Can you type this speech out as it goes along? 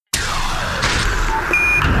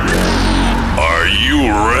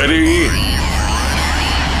ready?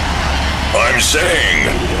 I'm saying,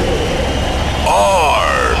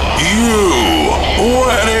 are you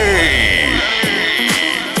ready?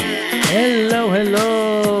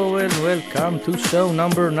 Hello, and welcome to show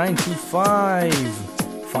number 95.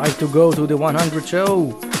 5 to go to the 100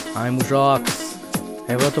 show. I'm Foxx.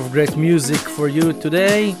 Have a lot of great music for you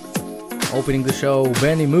today. Opening the show,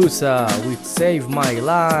 Benny Mussa with Save My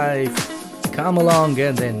Life. Come along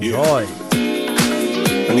and enjoy. I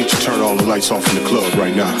need you to turn all the lights off in the club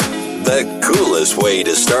right now. The coolest way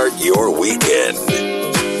to start your weekend.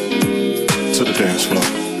 To the dance floor.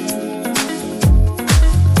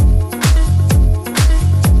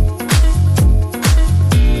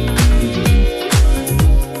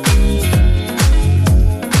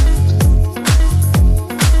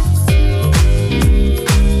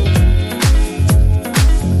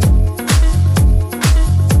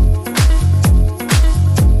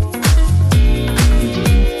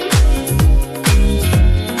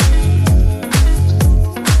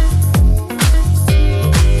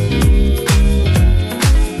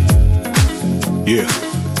 Yeah.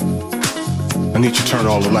 I need you to turn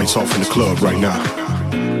all the lights off in the club right now.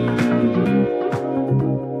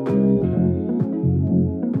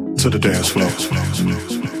 To the dance floor.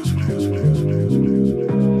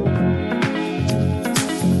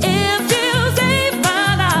 If you save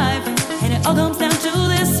my life, and it all comes down to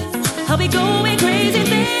this, I'll be going crazy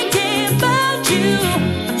thinking about you.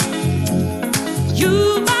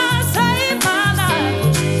 You might save my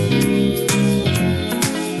life.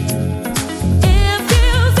 If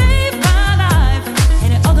you save my life,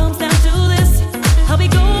 and it all comes down to this, I'll be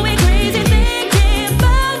going crazy thinking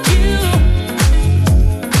about you.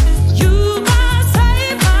 You might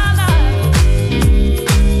save my life. If you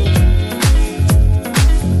save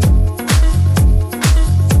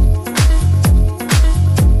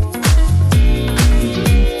my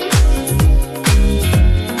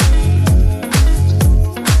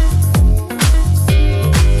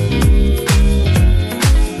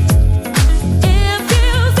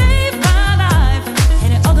life,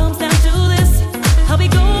 and it all comes down to this, I'll be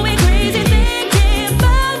going crazy thinking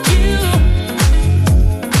about you.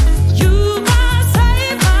 You might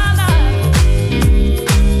save my life.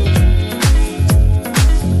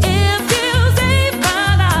 If you save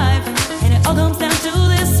my life, and it all comes down to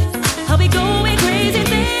this, I'll be going crazy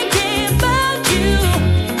thinking about you.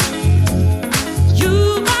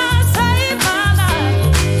 You might save my life.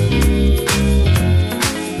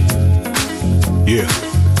 Yeah.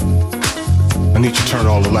 I need you to turn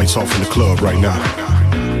all the lights off in the club right now.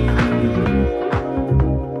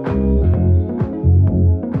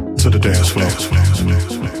 To the dance floor.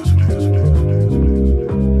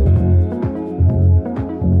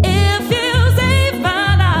 If you save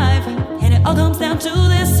my life, and it all comes down to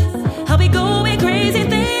this, I'll be going crazy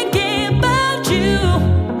thinking about you.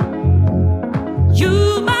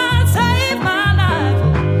 You might save my life.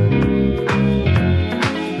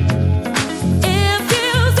 If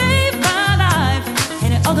you save my life,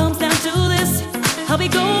 and it all comes down to this, I'll be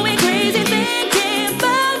going crazy thinking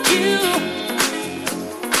about you.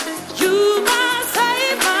 You might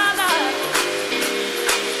save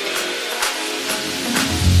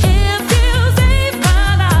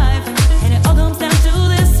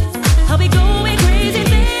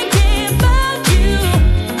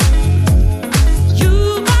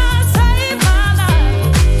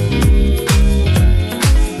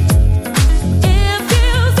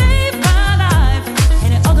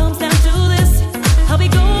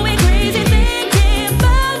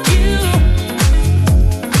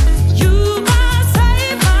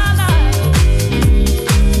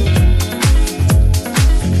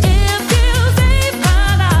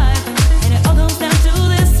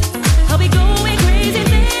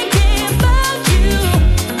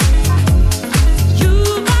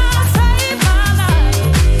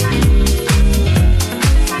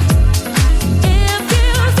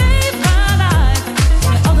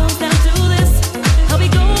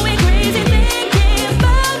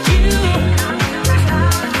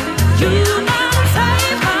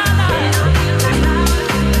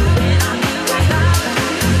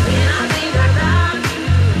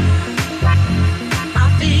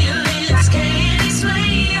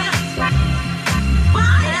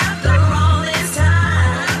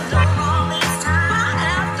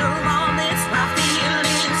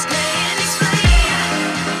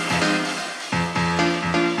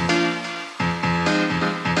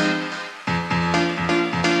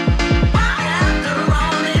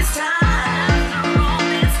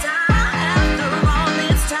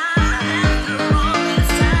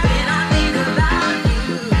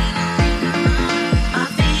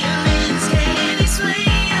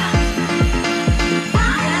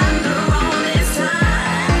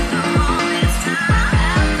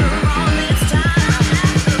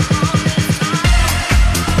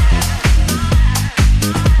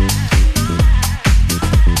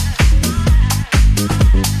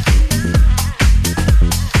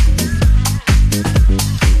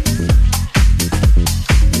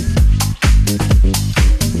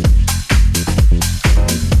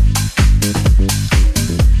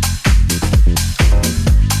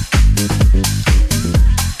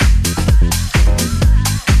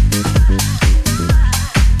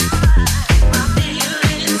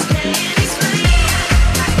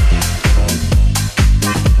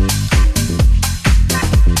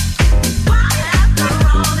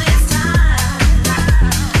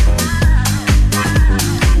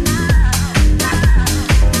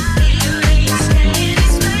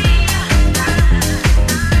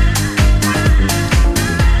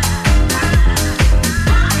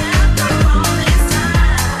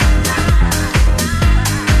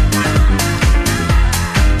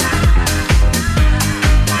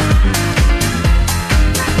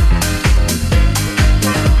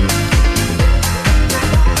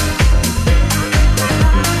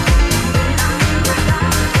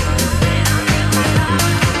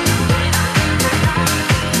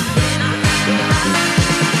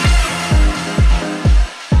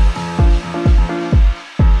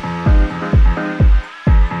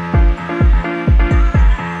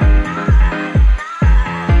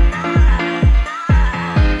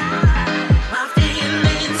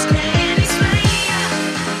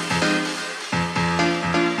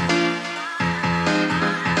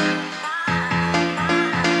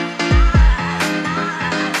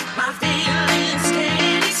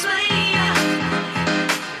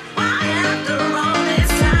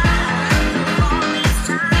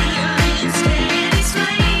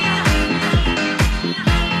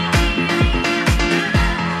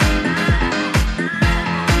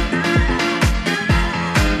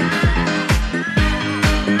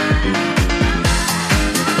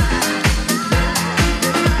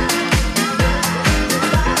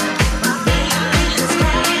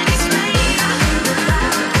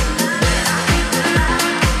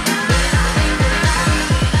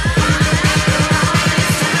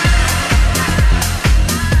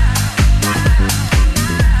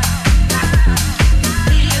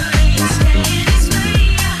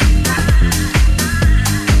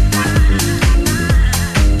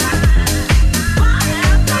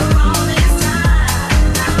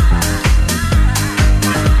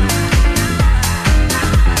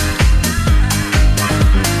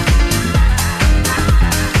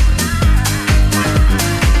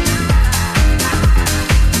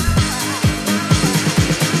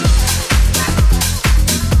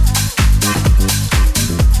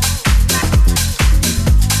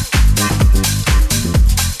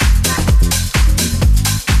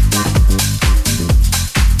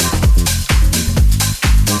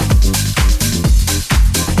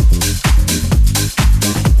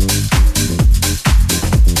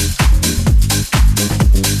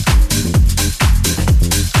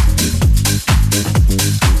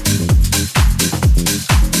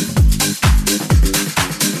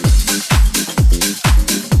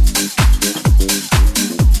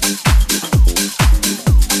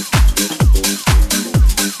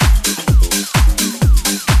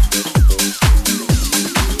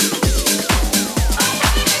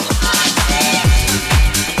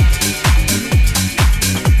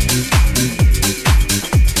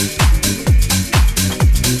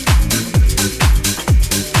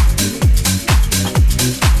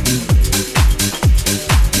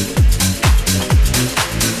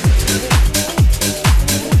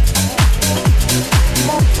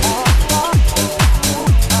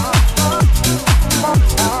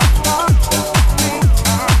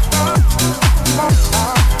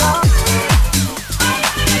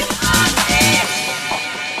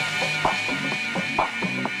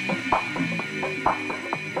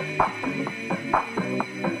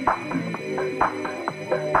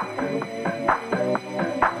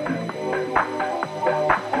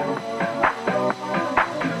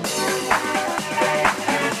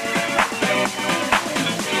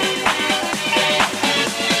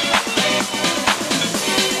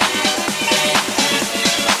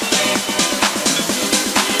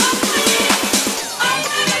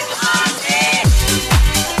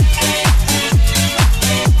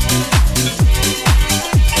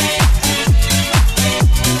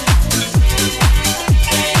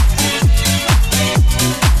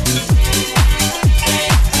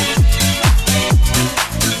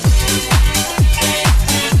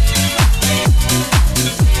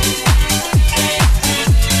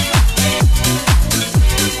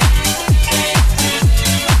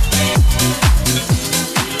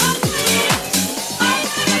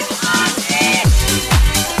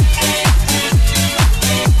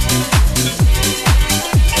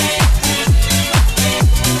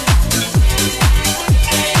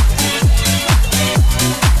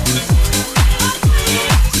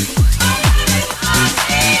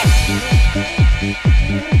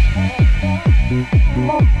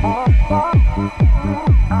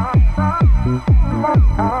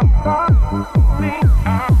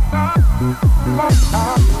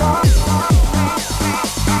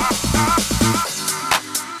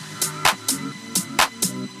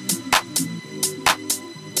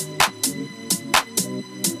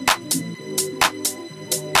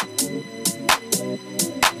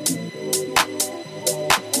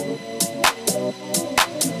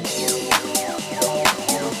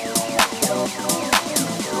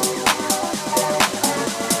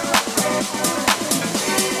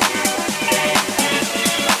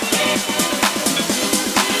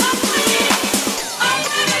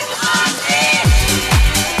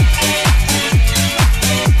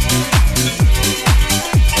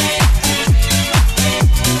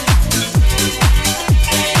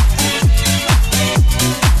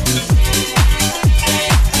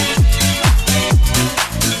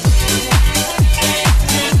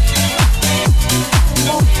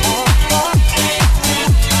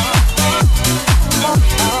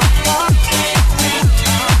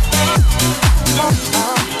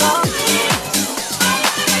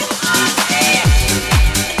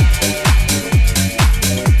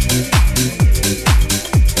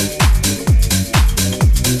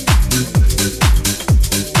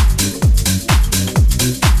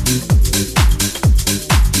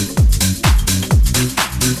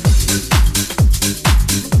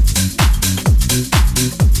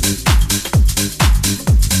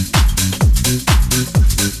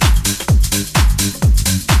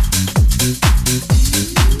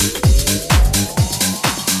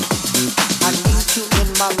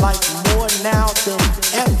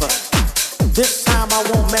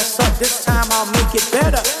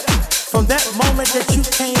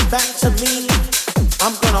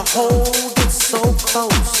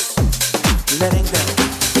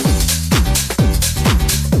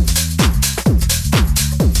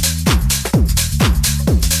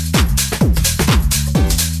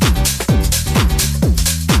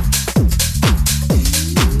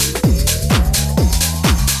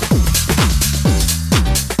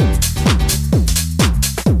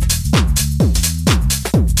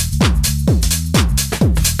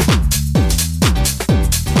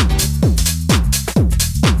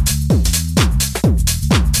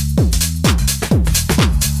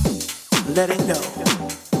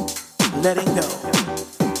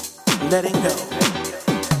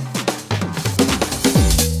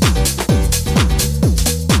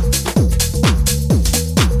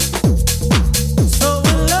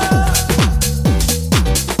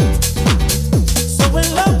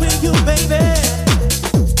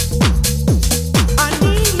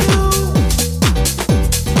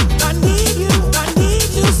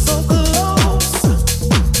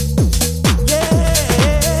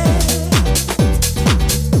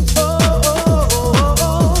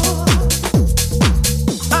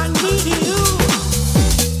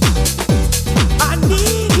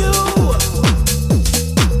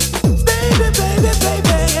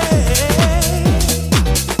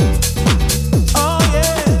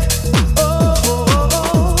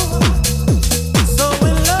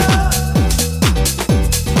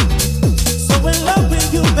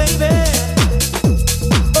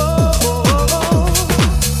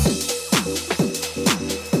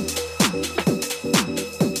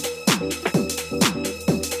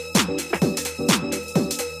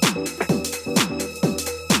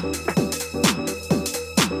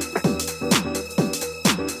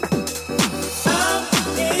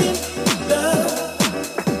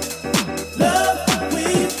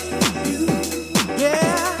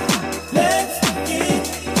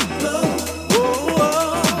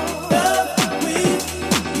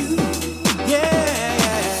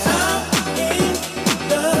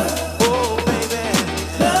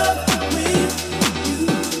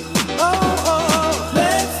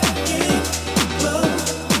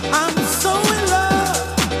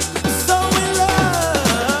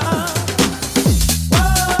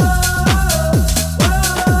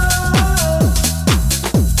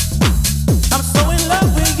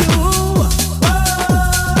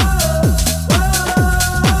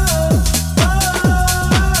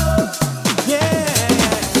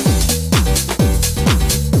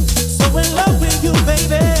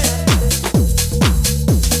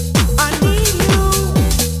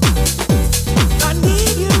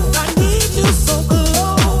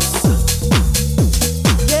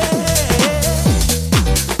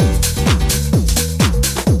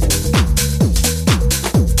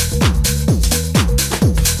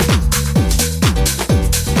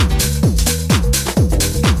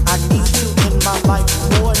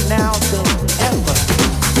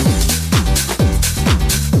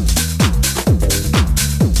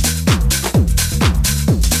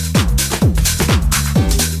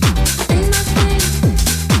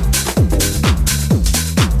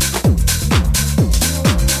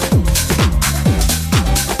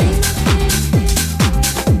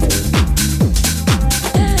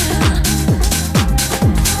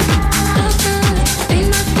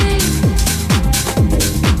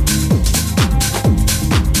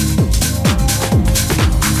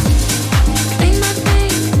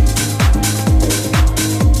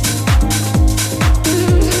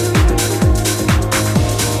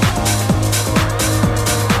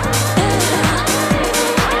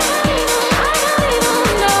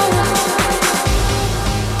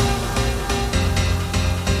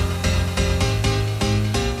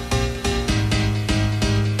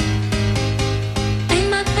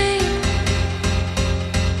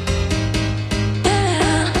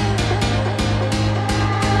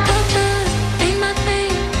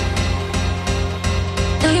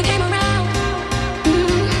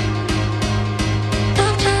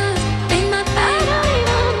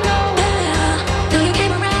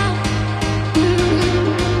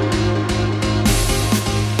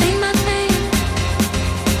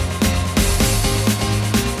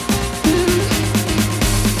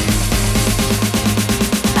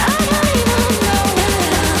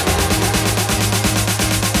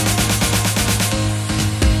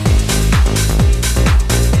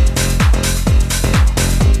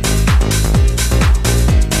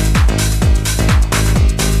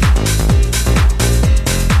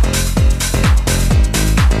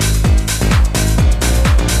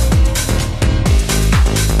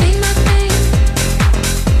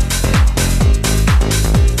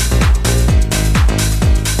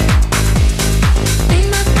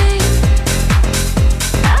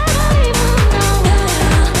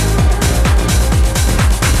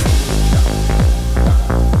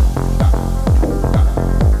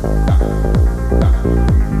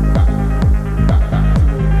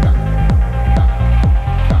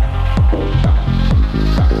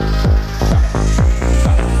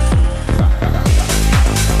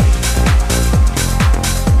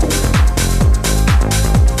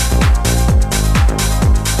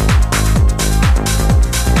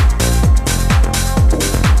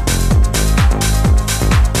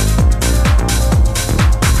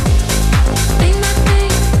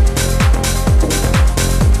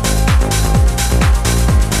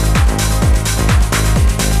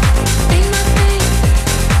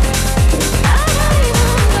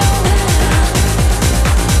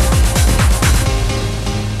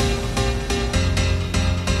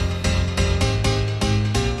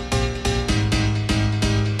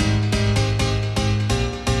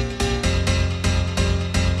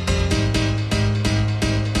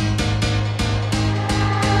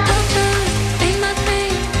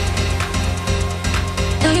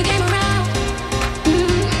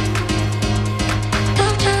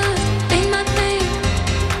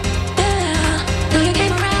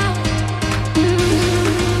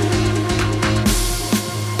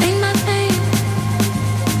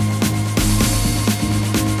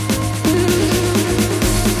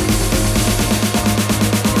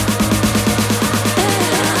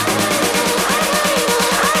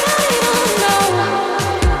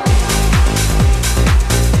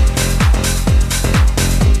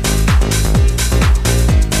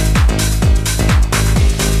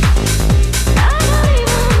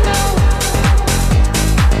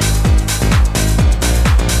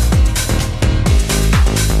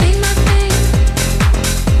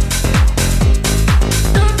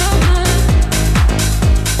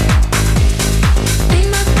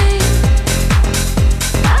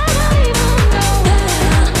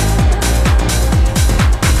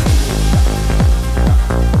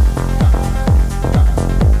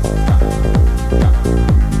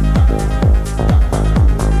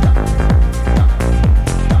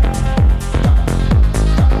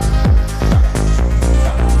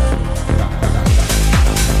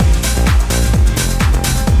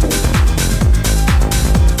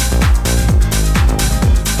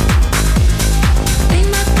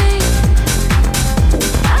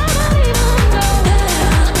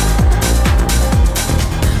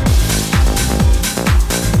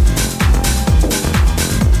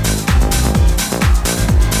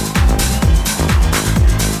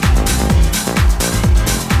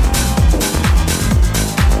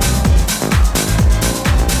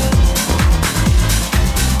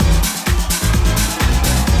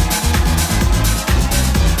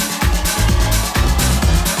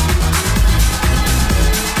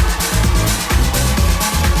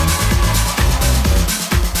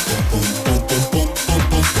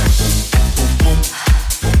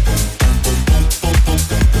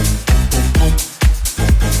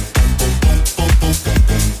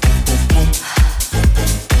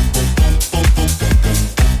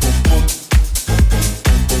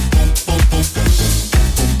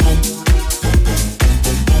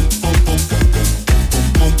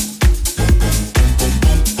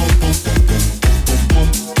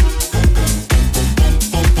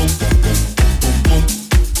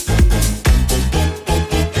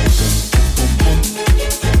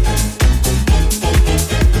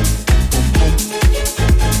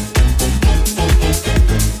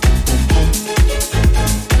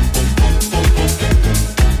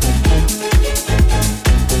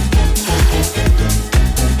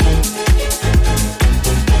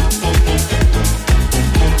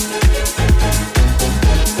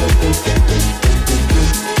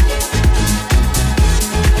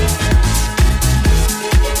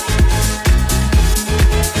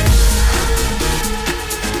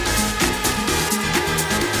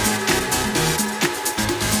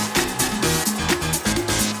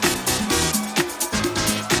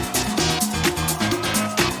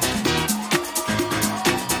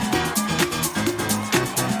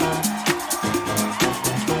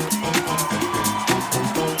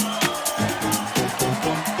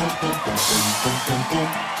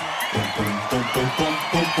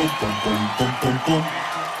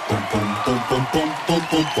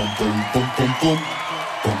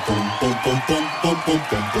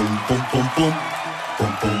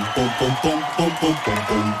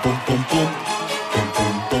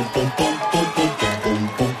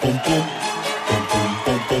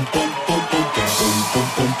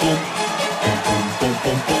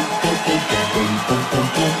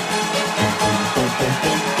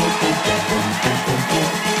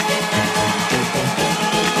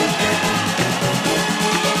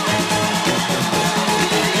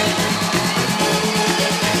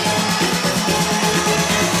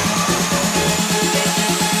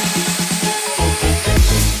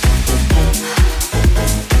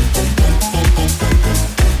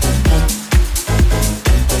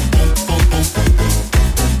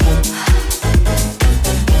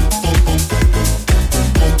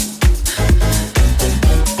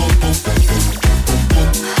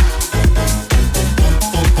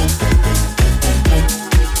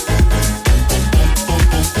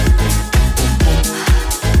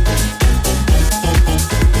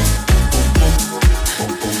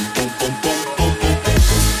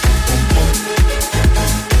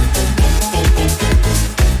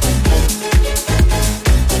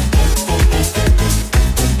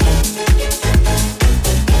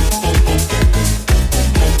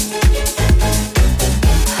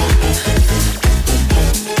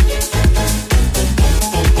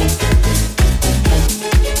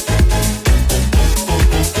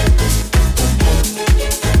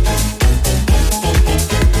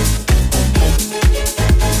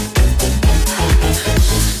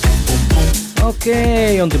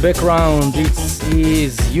Okay, on the background, this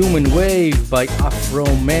is Human Wave by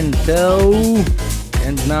Afromento.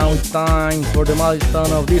 And now it's time for the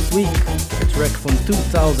milestone of this week, a track from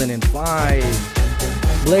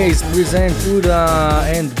 2005. Blaze present Uda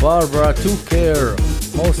and Barbara Took Care,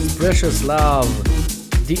 Most Precious Love,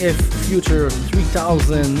 DF Future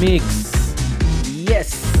 3000 mix.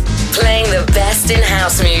 Yes! Playing the best in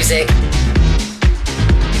house music.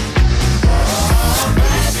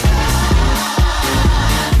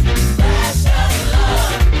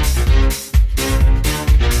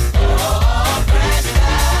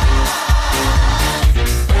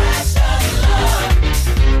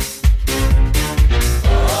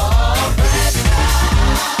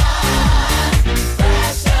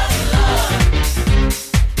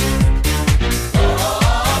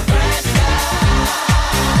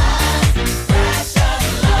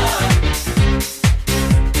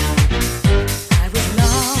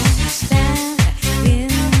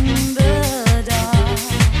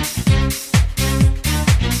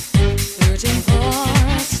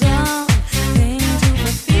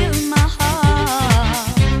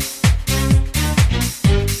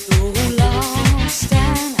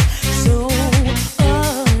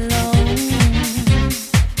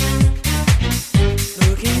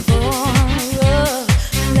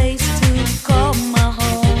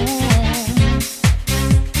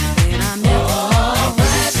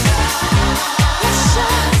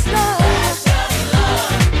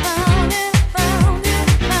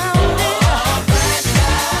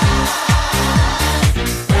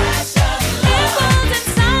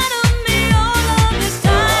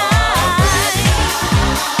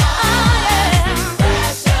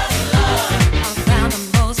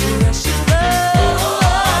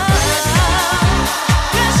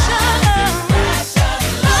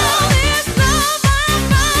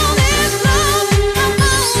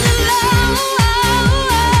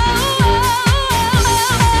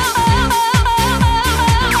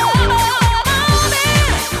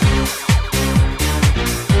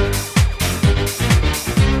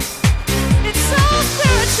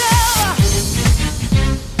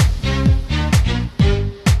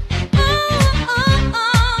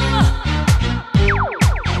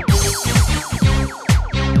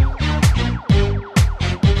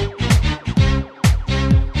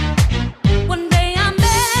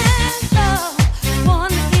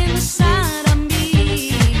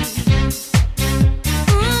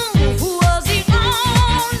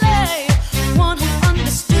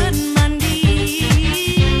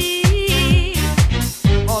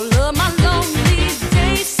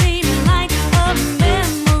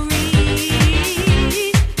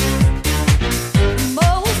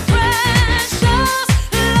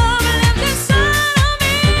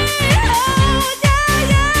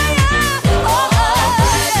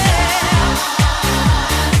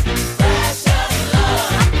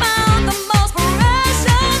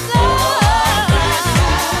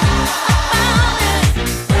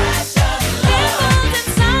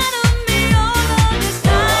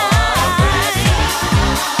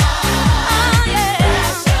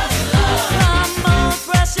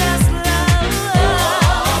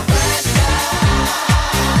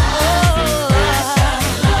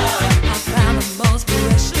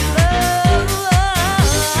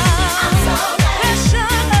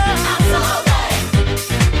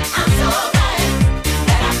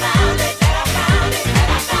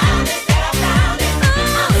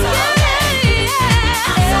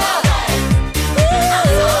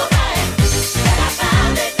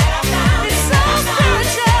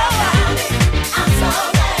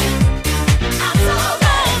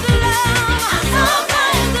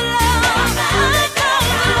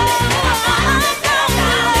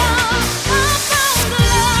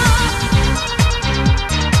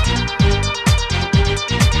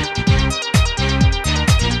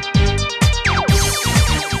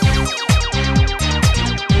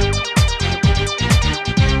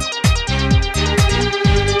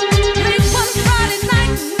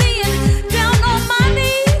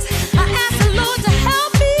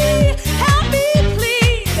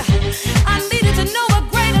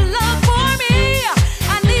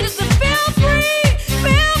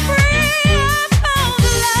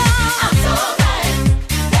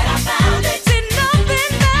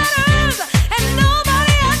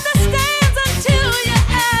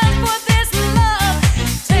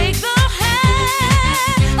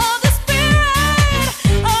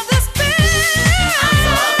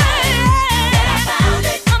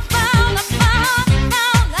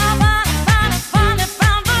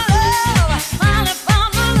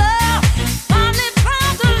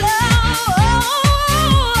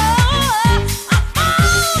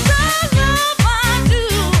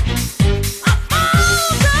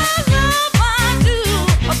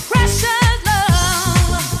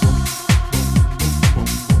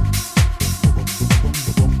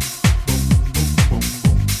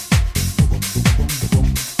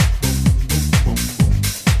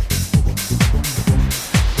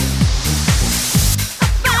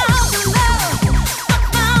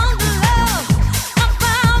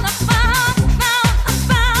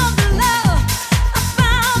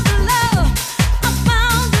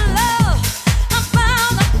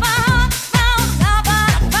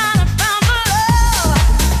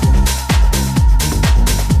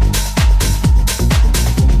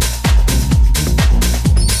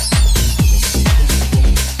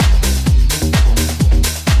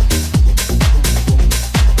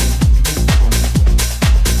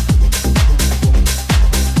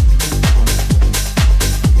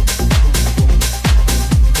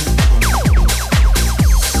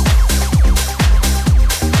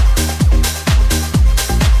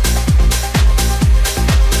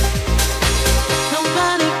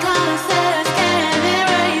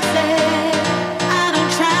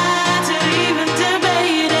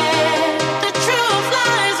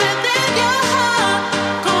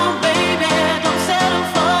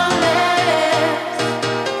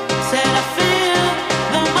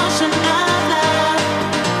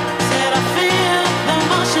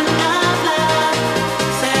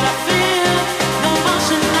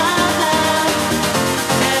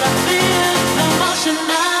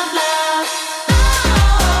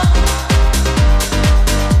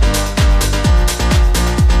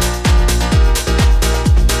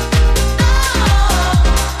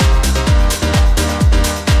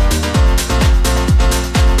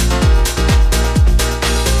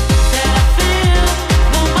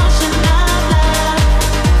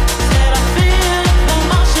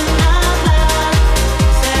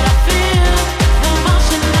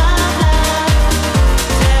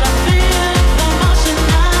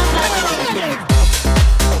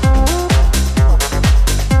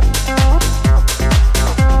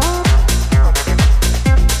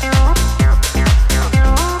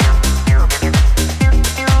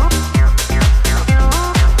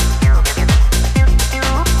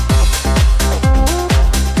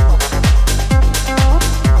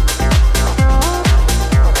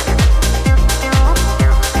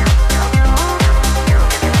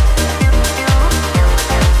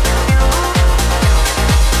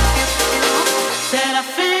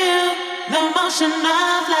 the motion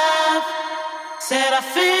of love. Said I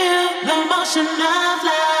feel the motion of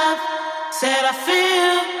love. Said I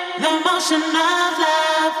feel the motion of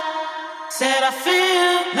love. Said I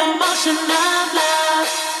feel the motion of love.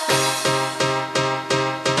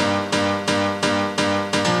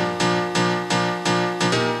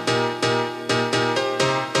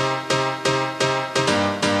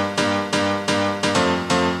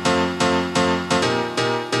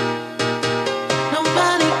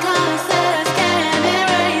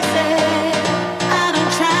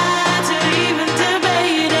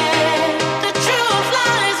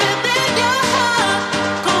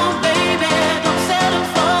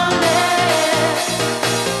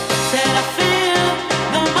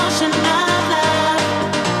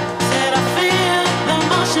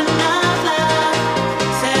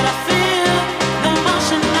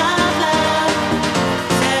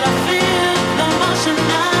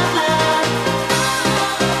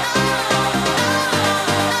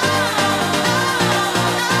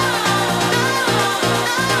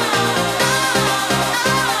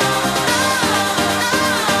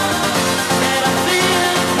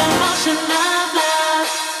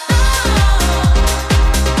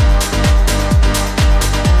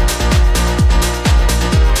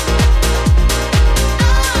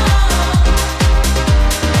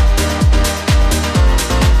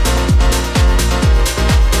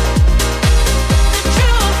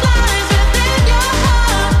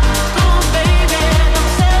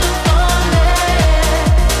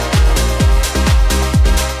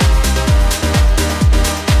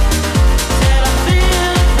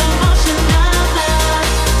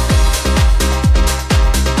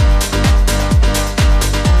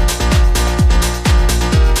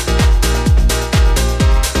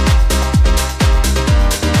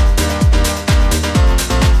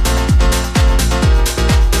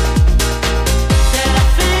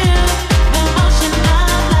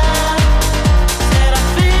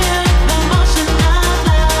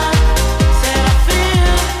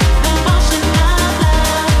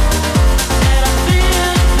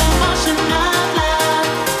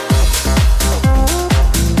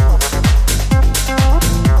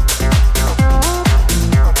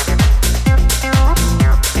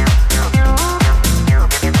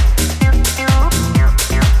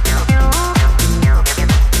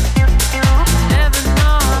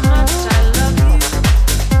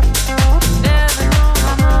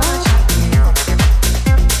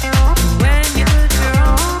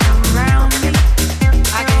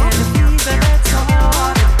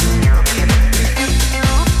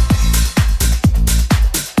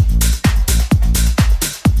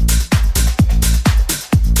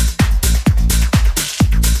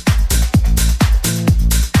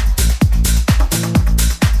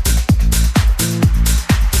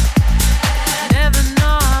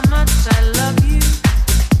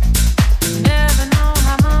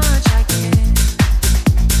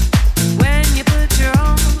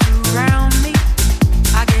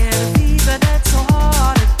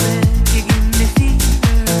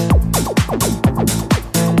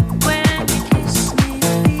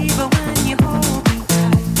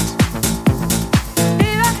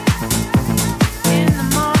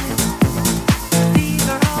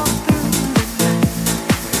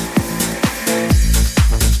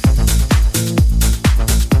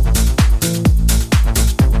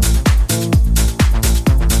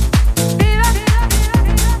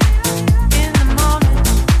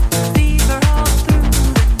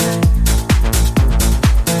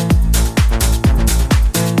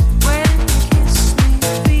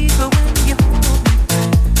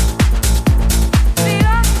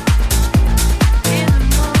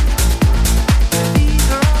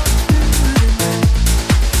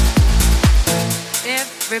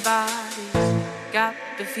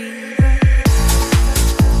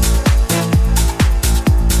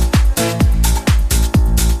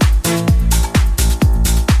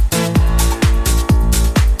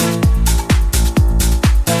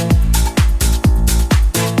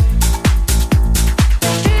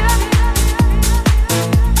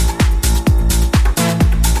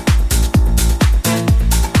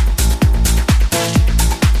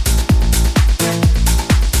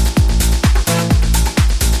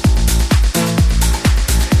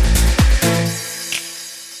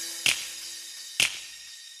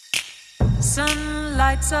 Sun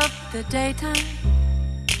lights up the daytime,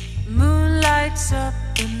 moon lights up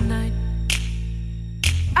the night.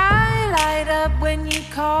 I light up when you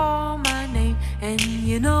call my name, and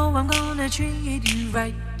you know I'm gonna treat you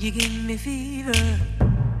right. You give me fever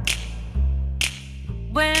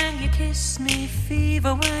when you kiss me,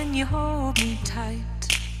 fever when you hold me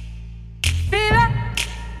tight. Fever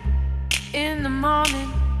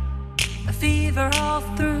morning, a fever all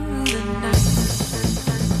through the night.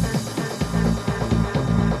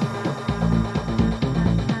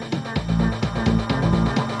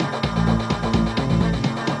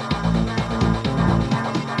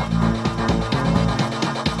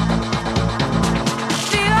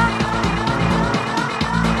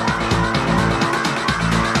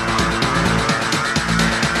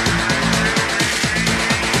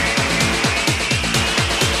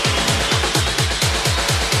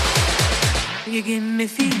 You give me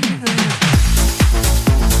fever.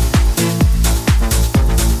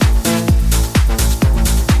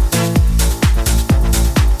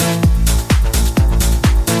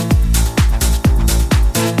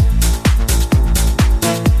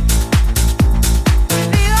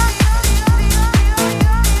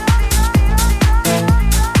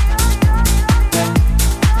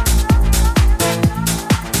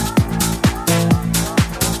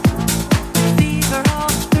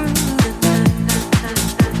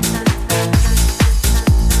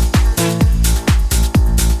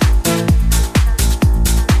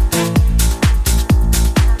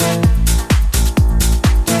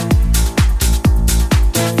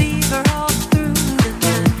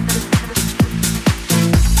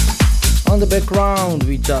 Background,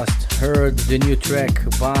 we just heard the new track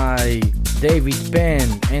by David Penn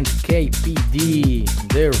and KPD,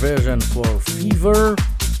 their version for Fever.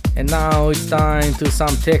 And now it's time to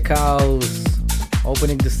some tech house.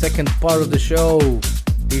 Opening the second part of the show,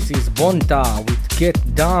 this is Bonta with Get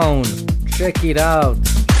Down. Check it out.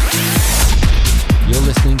 You're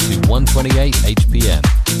listening to 128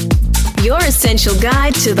 Hpm. Your essential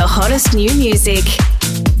guide to the hottest new music.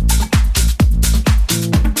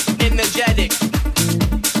 Energetic.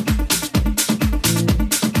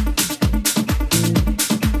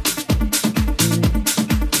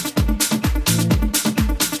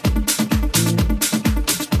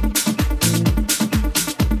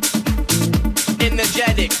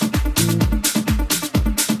 Energetic.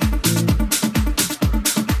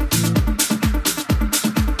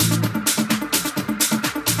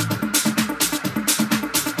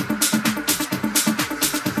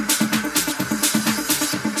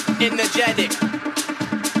 Energetic.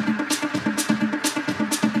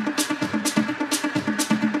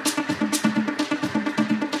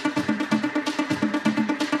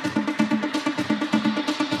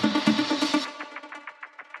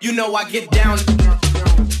 You know I get down.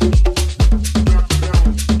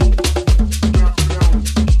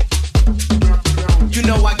 You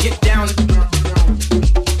know I get down.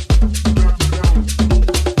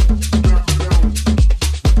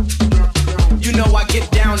 You know I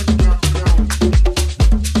get down.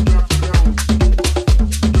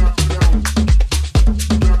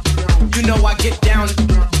 You know I get down.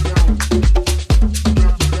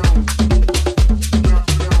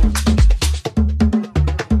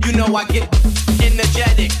 You know I get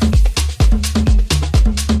energetic.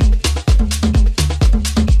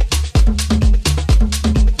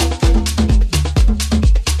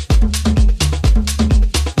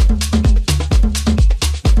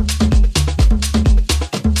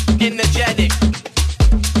 Energetic.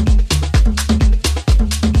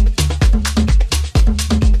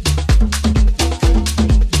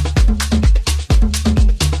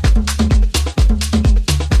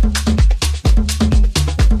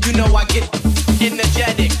 You know I get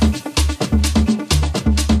energetic.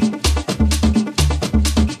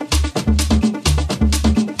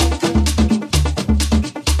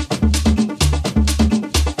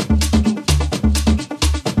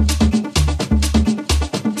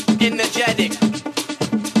 Energetic.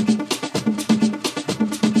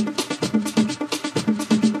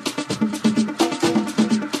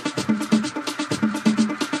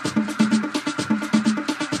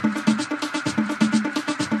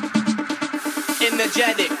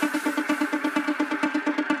 Energetic.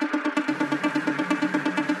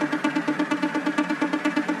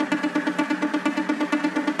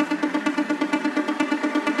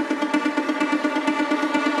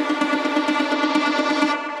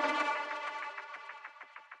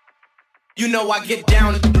 You know I get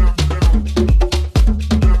down.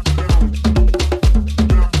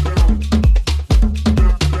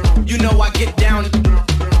 You know I get down.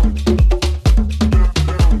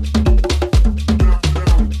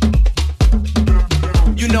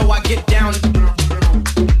 You know I get down.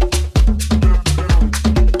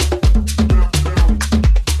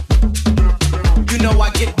 You know I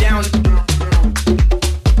get down.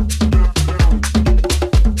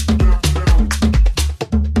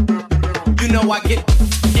 You know I get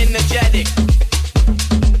energetic.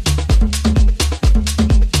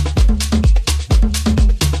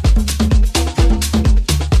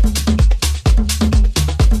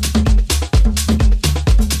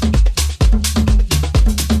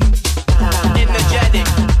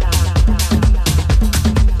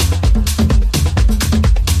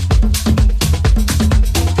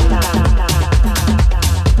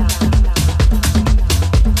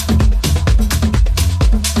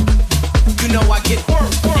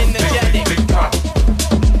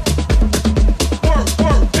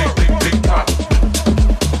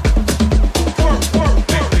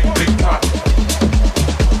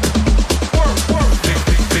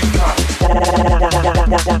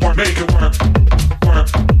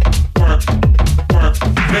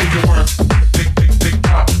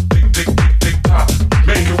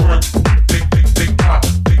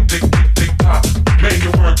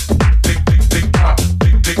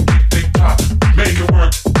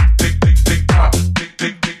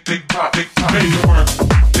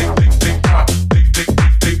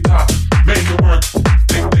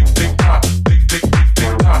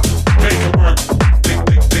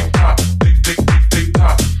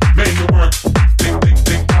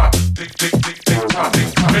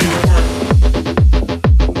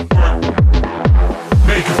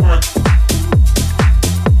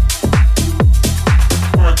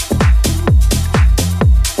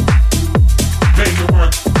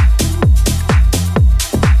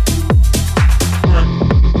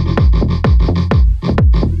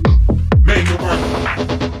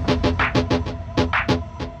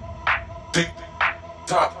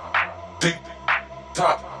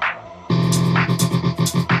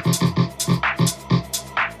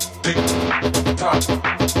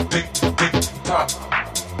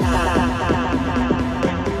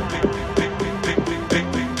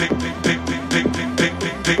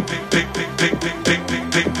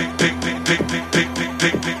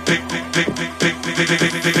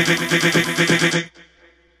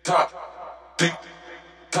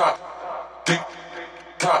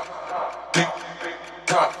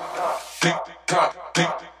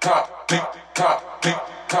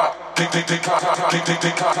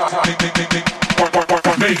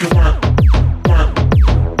 Make it work.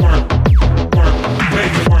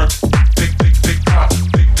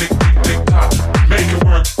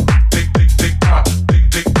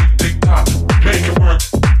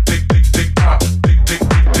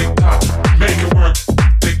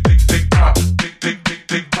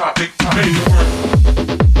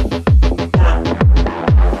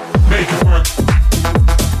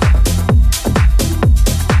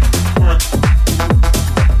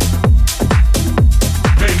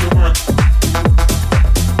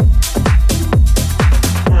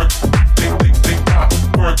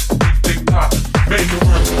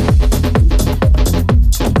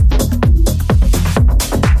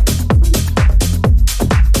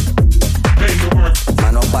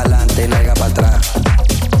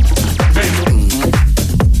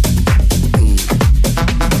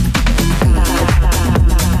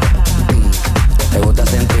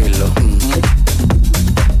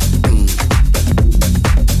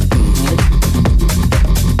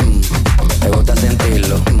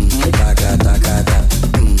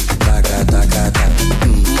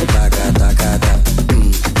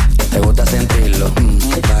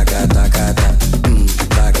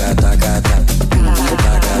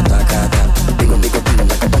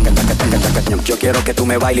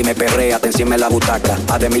 Y me perrea, te encima en la butaca.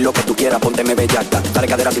 Haz de mí lo que tú quieras, pónteme bellaca. Dale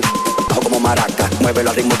cadera así, bajo como maraca. Muévelo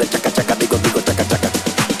al ritmo del chakachaka, digo, chakachaka.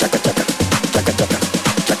 Chakachaka, chakachaka,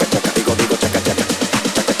 chakachaka, digo, chakachaka.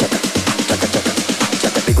 Chakachaka, chakachaka,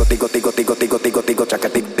 chakachaka, digo, chaka, digo, chaka,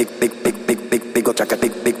 digo, chaka,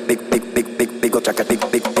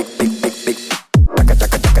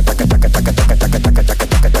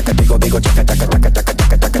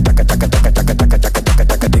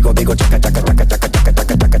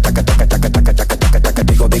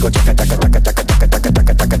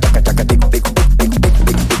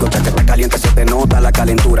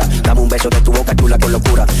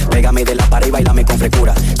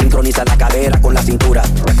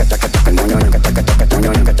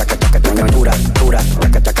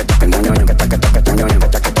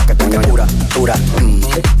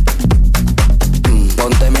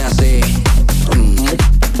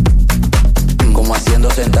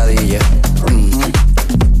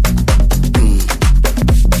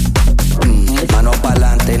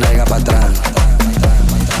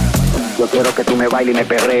 y me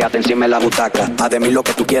perrea, te encima en la butaca. Haz de mí lo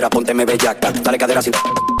que tú quieras, pónteme bellaca. Dale cadera así,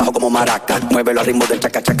 bajo como maraca. Muévelo al ritmo del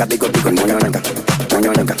chakachaka, digo, ñoñoñanca,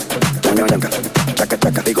 ñoñoñanca, ñoñoñanca,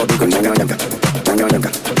 chakachaka, digo, ñoñoñanca,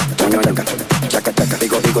 ñoñoñanca, ñoñoñanca, chakachaka,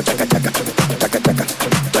 digo, chakachaka, chakachaka,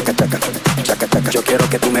 chakachaka, chakachaka. Yo quiero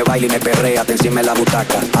que tú me bailes y me perrea, te encima en la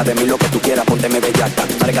butaca. Haz de mí lo que tú quieras, pónteme bellaca.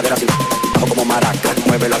 Dale cadera así, bajo como maraca.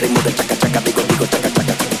 Muévelo al ritmo del chakachaka, digo,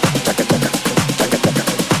 chakachaka, chakachaka, chakachaka,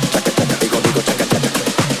 chakachaka, digo, chakachaka.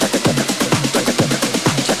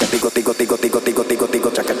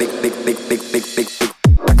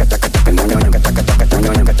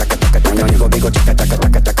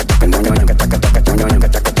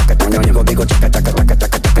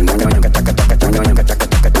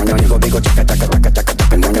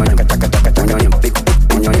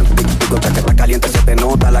 Caliente se te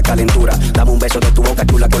nota la calentura. Dame un beso de tu boca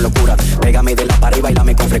chula con locura. Pégame de la pared y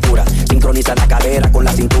bailame con frescura. Sincroniza la cadera con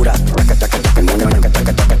la cintura.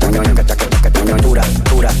 Dura,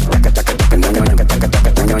 dura.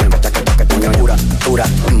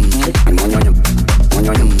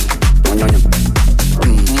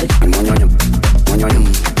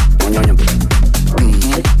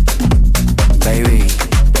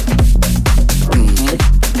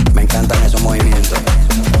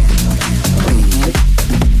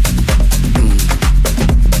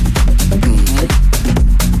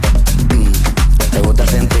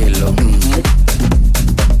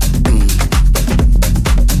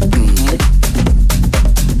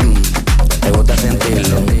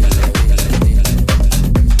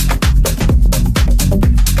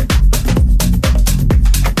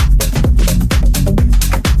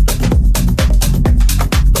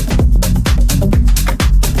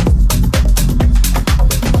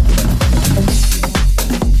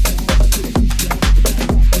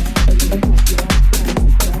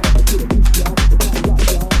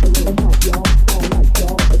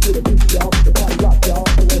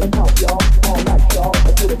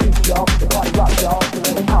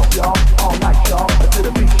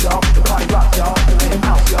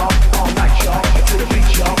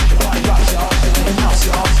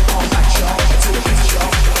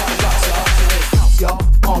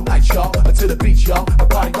 night, y'all. To the beach, y'all. The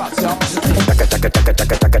party rocks, y'all. Chaka, chaka, chaka,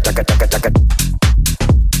 chaka, chaka, chaka, chaka, chaka.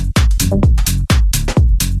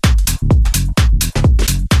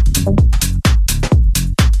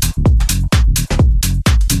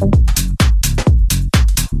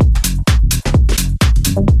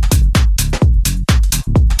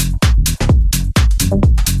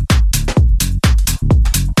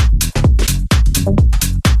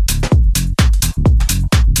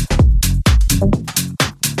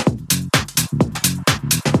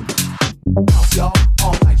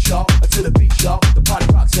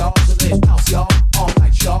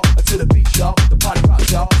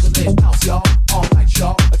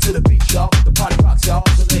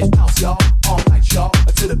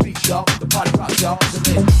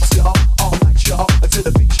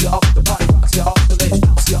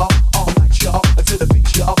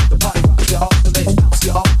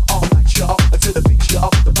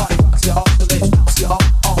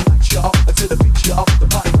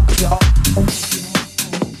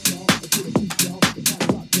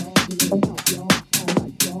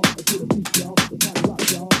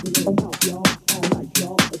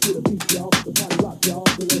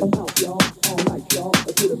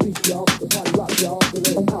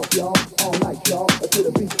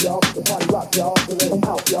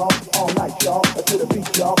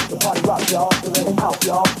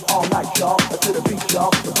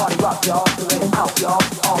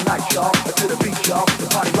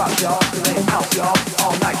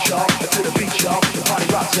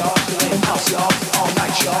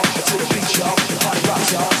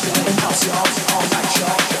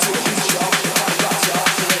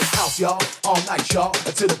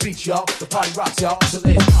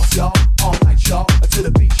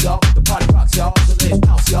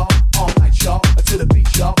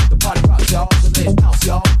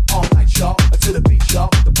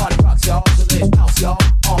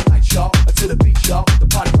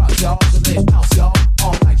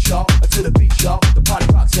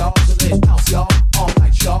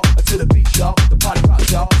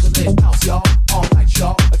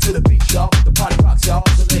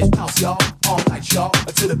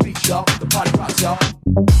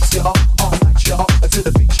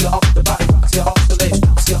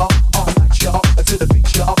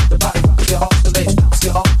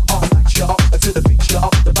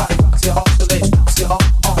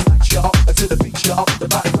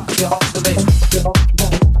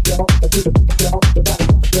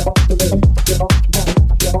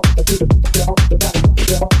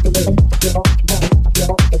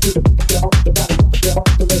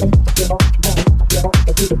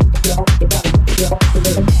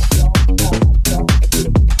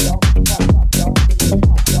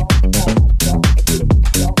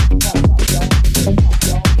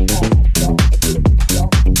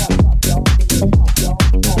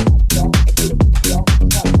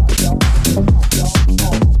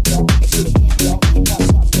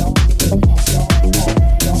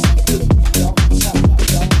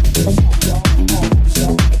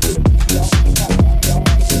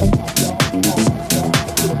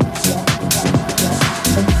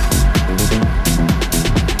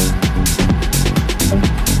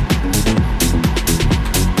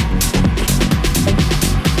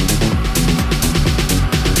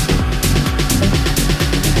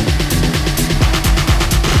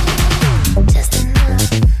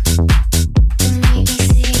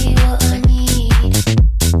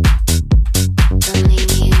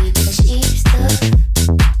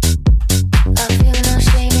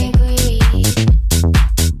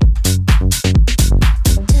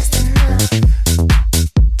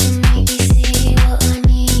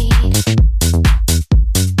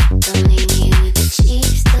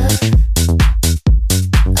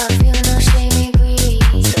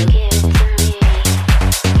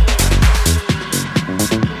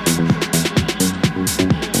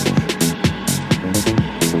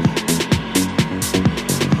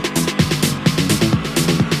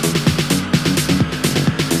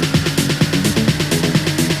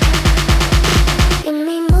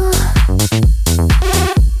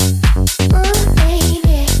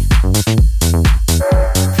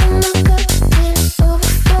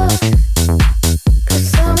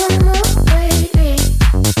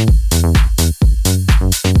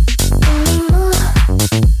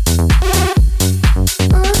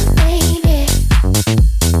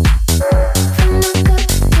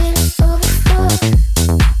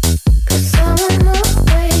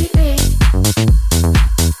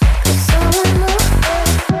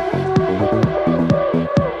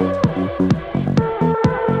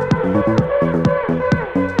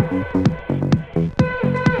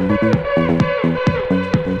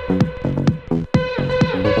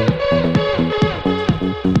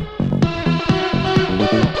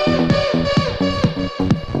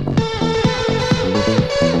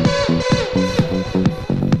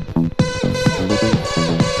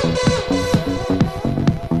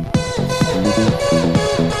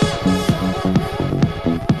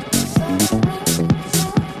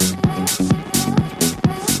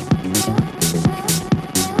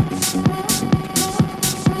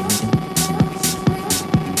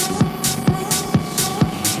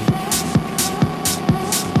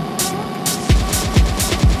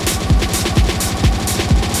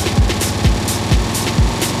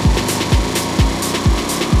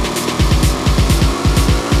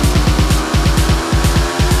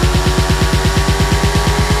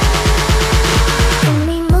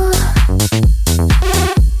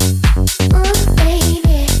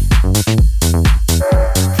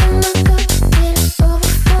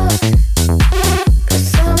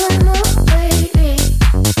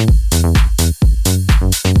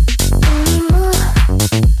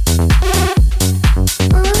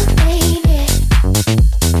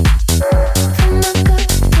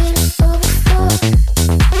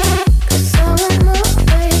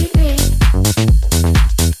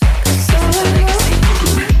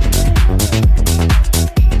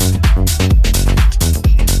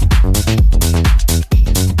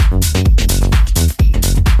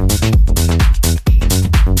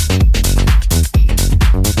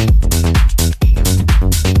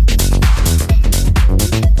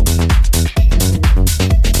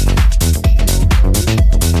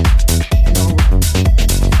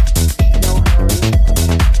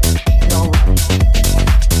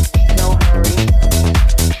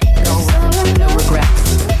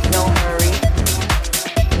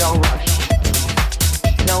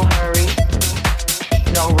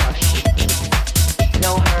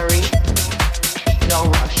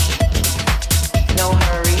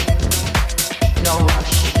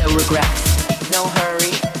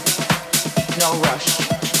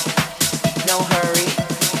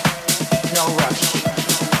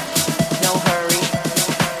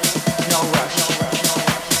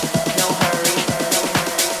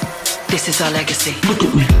 This is our legacy.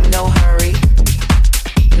 No hurry,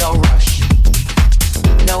 no rush.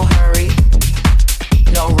 No hurry,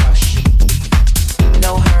 no rush.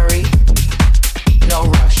 No hurry, no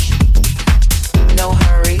rush. No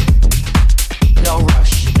hurry, no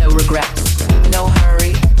rush. No regrets. No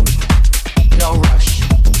hurry, no rush.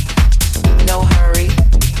 No hurry,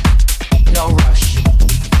 no rush.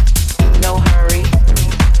 No hurry,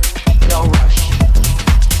 no rush.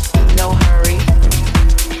 No hurry,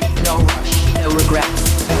 no rush. No regrets.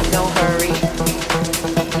 No hurry,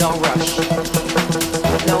 no rush.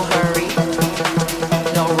 No hurry,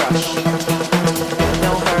 no rush.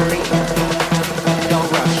 No hurry, no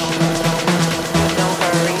rush. No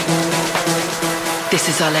hurry. This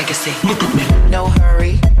is our legacy. Look at me. No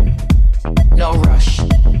hurry, no rush.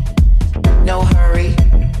 No hurry,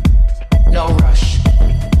 no rush.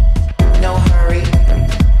 No hurry,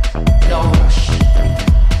 no rush.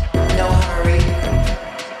 No hurry,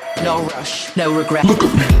 no rush. No regret. Look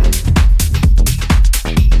at me.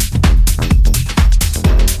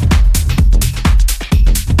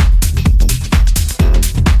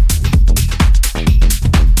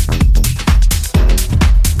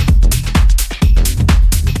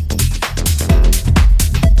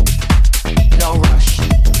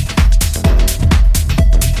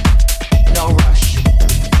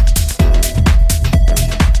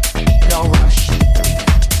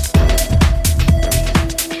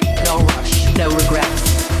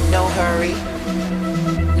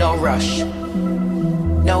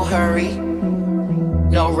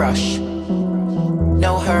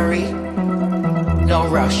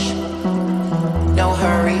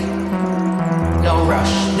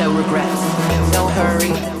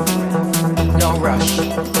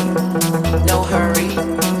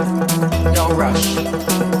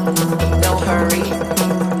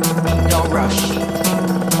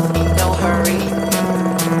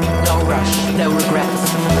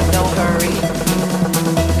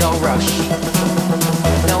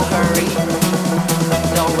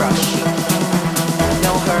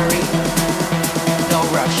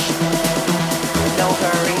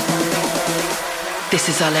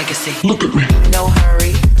 Look at me. No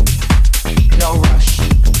hurry, no rush.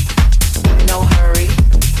 No hurry,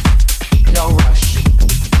 no rush.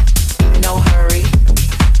 No hurry,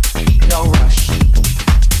 no rush.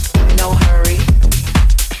 No hurry,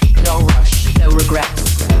 no rush. No regrets.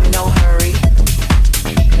 No hurry,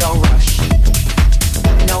 no rush.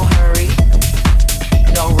 No hurry,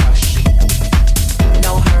 no rush.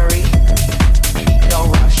 No hurry, no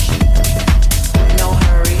rush. No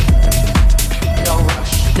hurry, no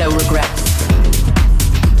rush. No regrets.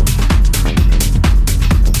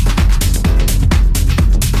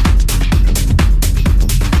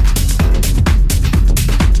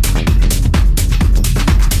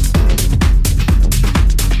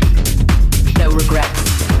 No regrets.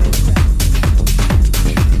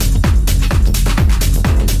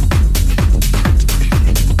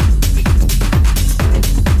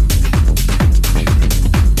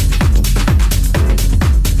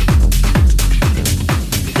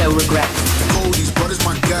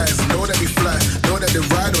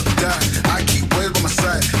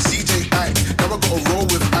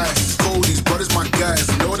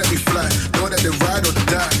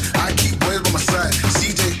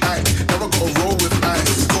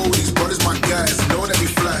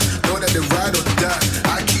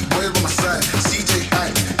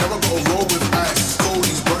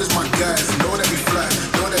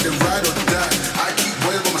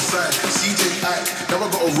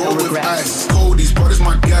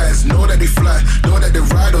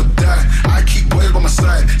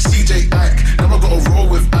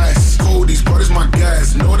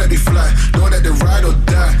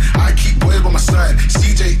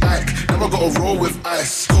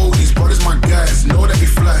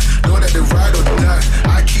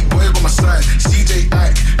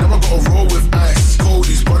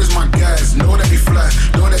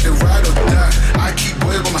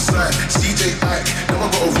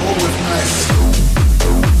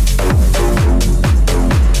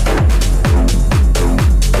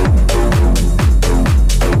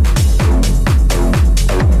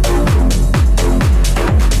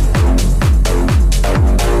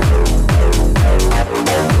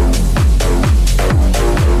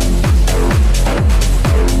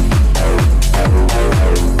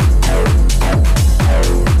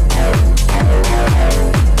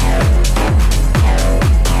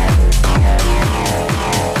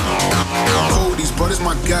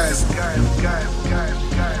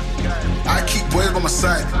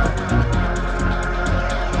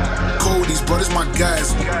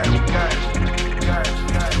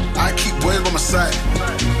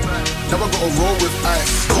 never gotta roll with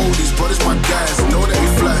ice. Cold, these brothers my guys, know that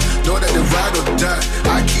they fly, know that they ride or die.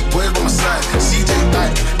 I keep boys by my side, CJ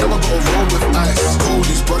Ike, never gotta roll with ice. Cold,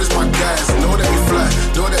 these brothers my guys, know that they fly,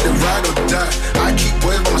 know that they ride or die. I keep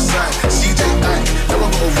boys by my side, CJ Ike,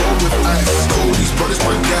 never gotta roll with ice. Cold, these brothers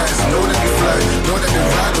my guys, know that they fly, know that they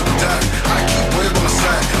ride or die. I keep boys by my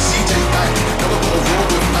side, CJ Ike, never gotta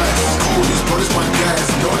roll with ice. Cold, these brothers my guys,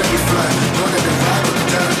 know that they fly, know that they ride or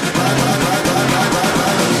die. Ride or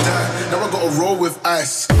die. Never gotta roll with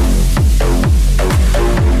ice.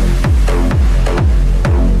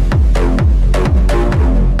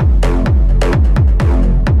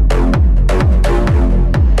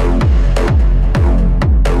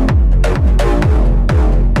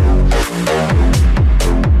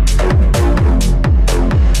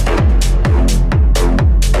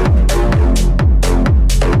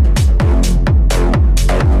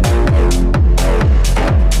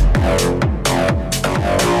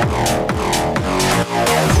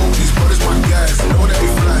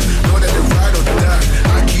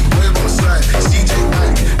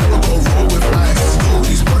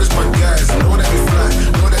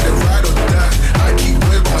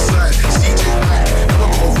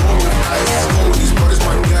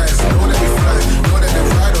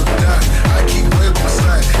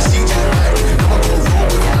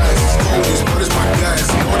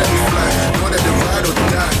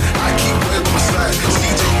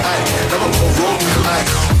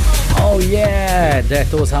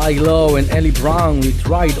 That was High-Low and Ellie Brown with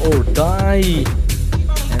Ride or Die.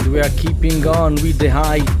 And we are keeping on with the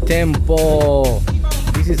high tempo.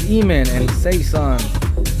 This is Eman and Sayson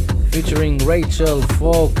featuring Rachel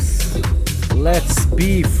Foxx. Let's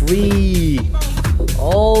be free.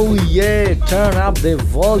 Oh yeah, turn up the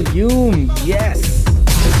volume. Yes.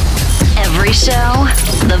 Every show,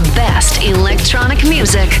 the best electronic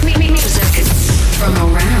music. From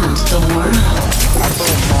around the world. I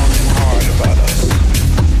thought long and hard about us,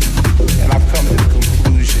 and I've come to the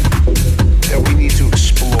conclusion that we need to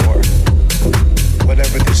explore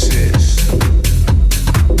whatever this is.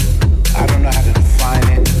 I don't know how to define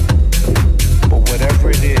it, but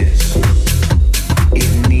whatever it is,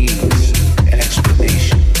 it needs an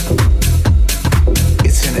explanation.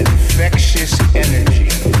 It's an infectious energy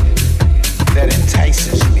that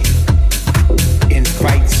entices me,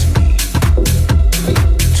 invites me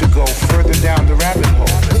to go further down the rabbit hole,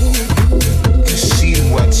 to see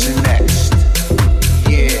what's next.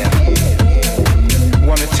 Yeah.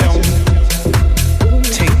 Wanna tell me?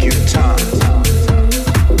 Take your time.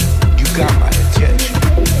 You got my attention.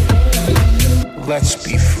 Let's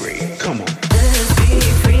be free. Come on. Let's be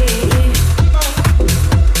free.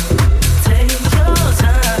 Take your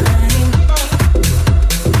time.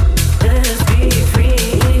 Let's be free.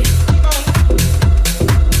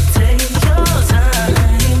 Take your time.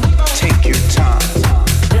 Take your time.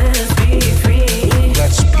 Let's be free.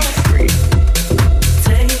 Let's be free.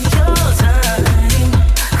 Take your time.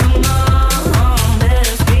 Come on,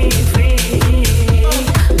 let's be free.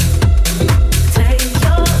 Take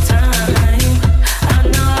your time. I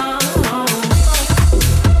know.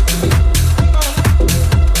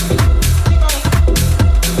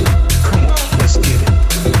 Come on, let's get it.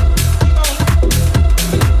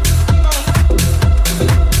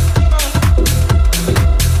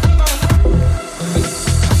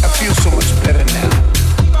 I feel so much better now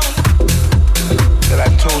that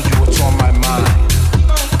I've told you what's on my mind.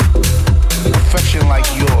 Affection like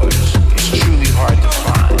yours is truly hard to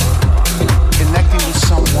find. Connecting with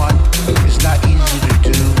someone is not easy to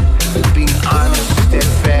do. Being honest,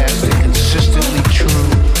 steadfast, and consistently true.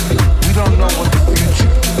 We don't know what the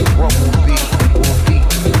future, what will be.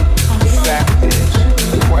 The fact is,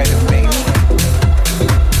 quite amazing.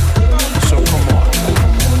 So come on,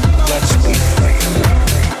 let's be free.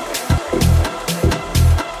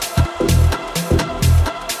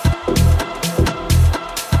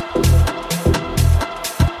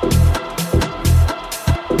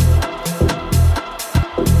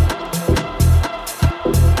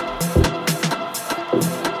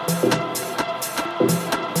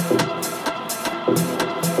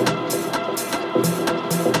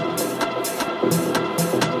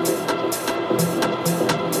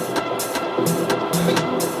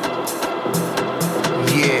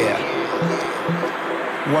 Yeah.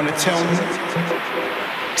 Wanna tell me?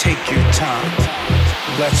 Take your time.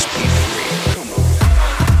 Let's be free. Come on.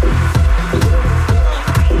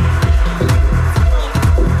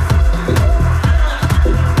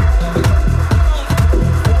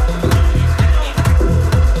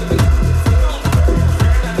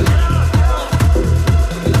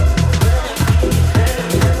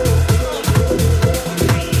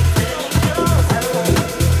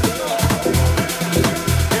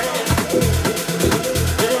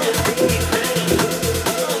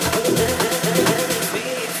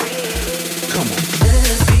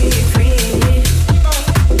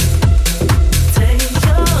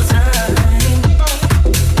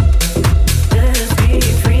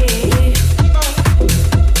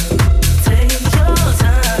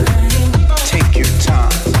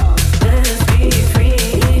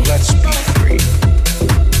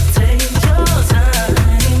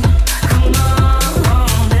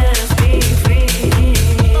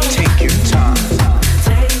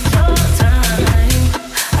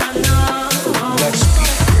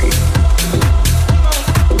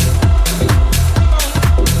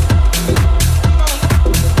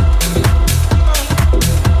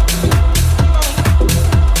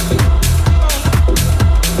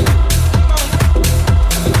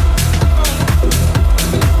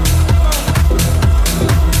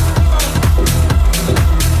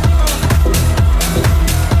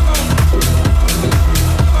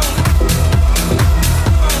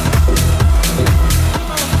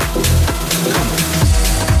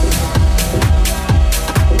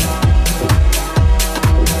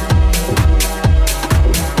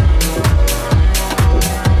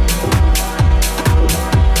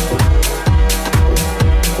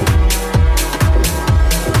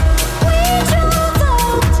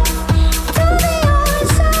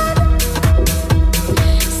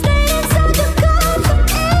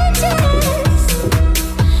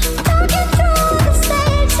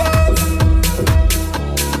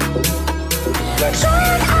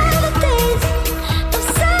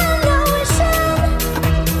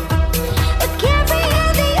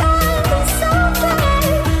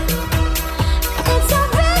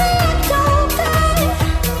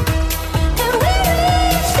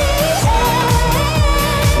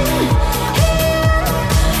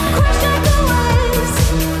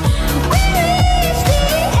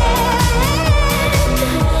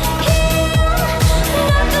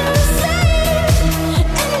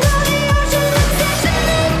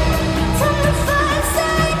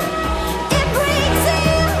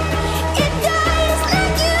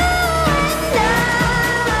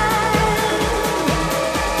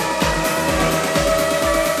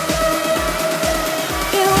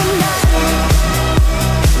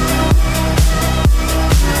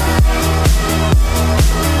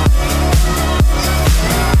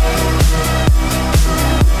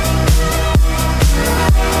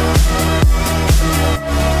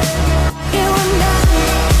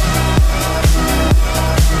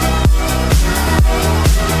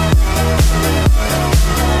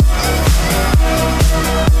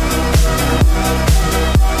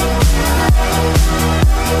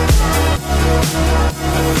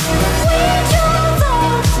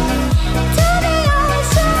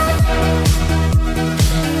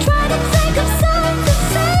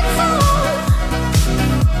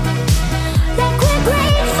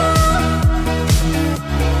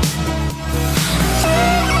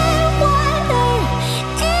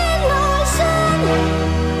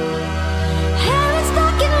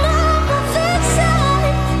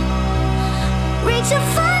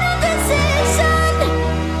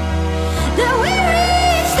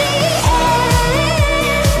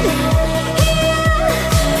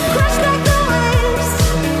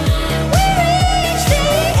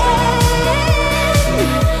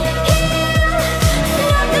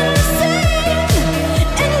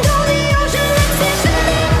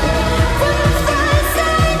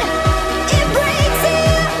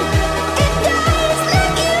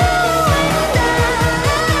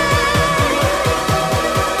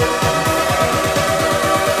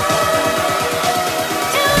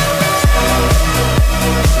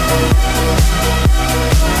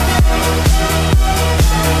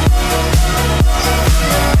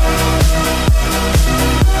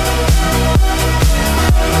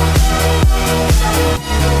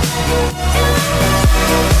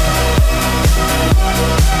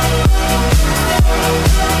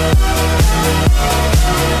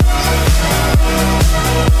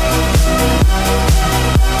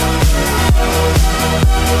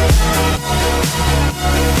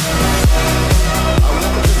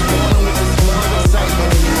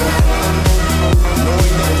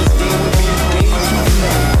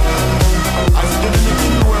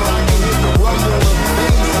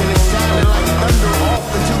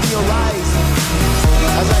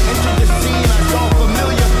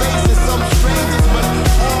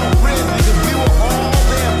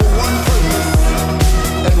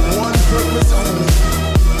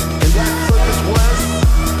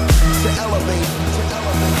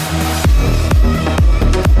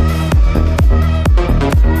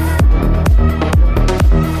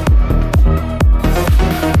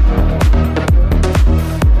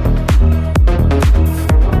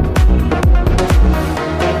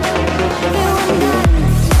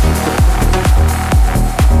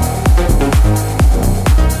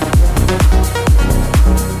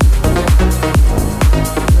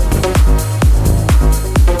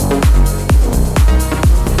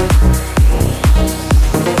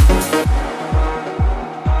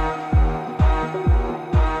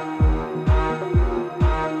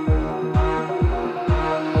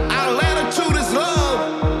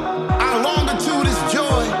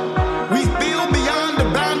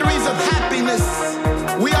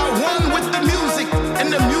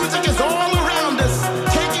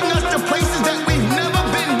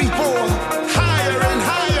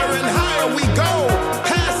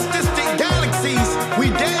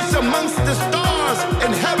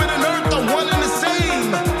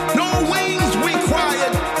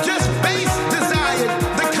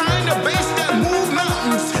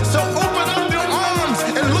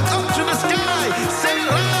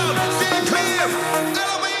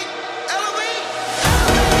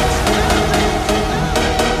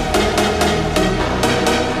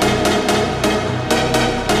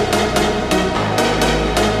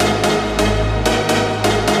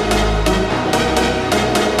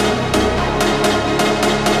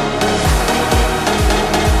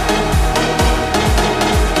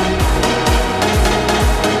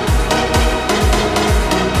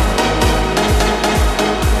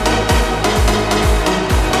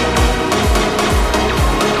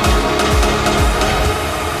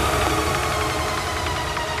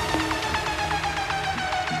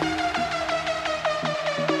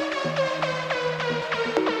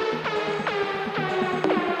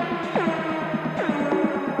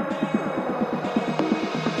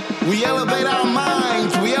 We elevate our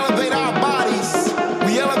minds, we elevate our bodies,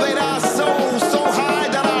 we elevate our souls so high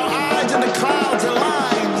that our eyes in the clouds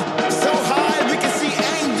align. So high we can see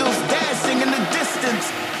angels dancing in the distance.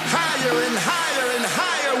 Higher and higher and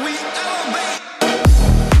higher we elevate.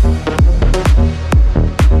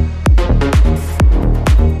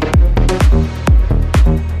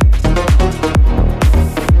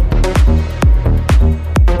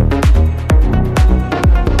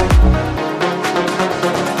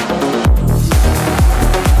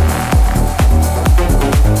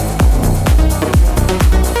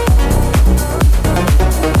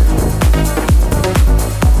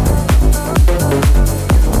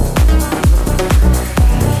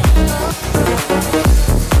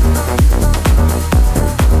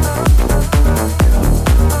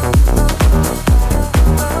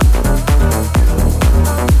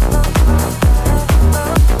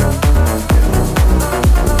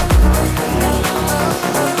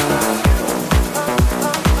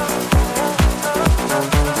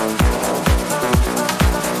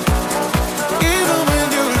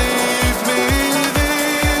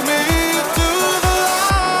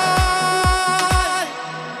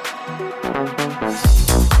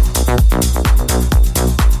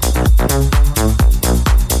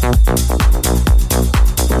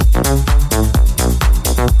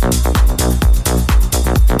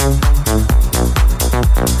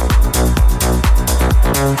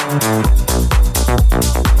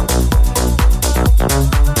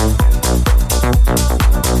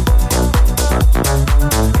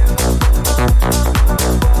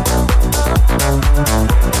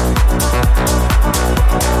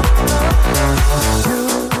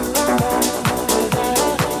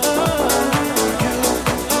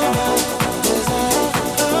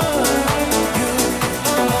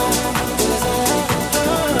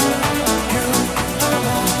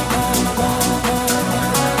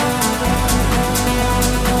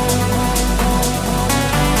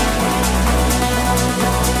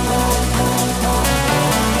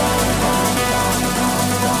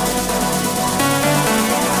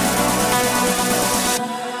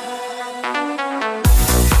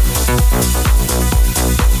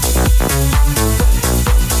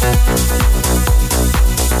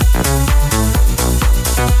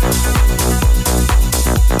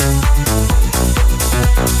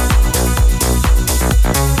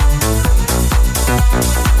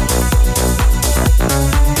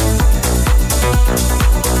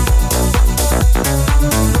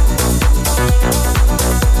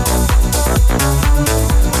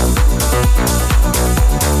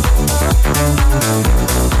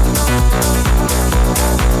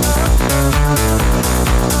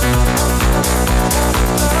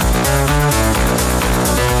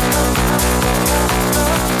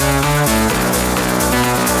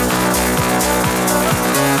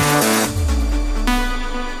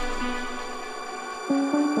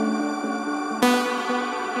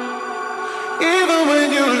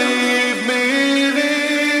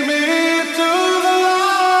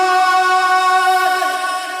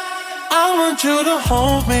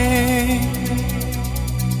 hold me,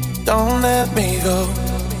 don't let me go.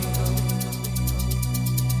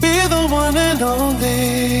 Be the one and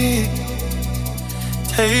only,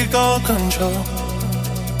 take all control.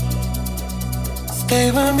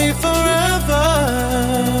 Stay with me forever,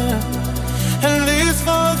 at least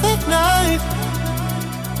for the night.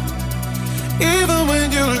 Even when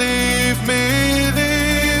you leave me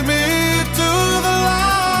to the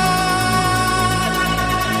light.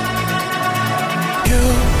 You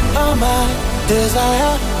are my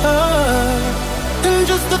desire, and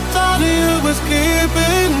just the thought of you is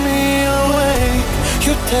keeping me awake.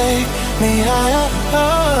 You take me higher,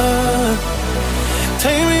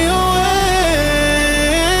 take me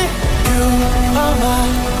away. You are my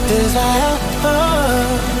desire,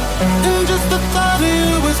 and just the thought of you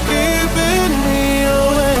is keeping me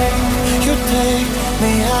awake. You take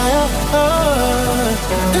me higher,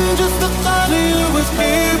 and just the thought of you is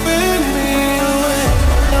keeping me away.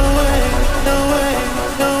 No way, no way,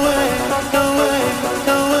 no way, no way,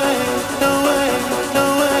 no way, no way, no way, no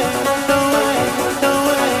way, no way, no way, no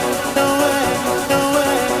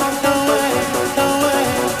way,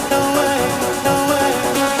 no way, no way,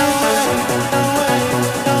 no way, no way, no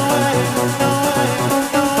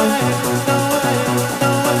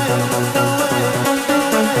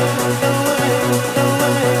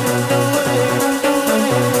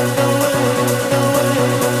way.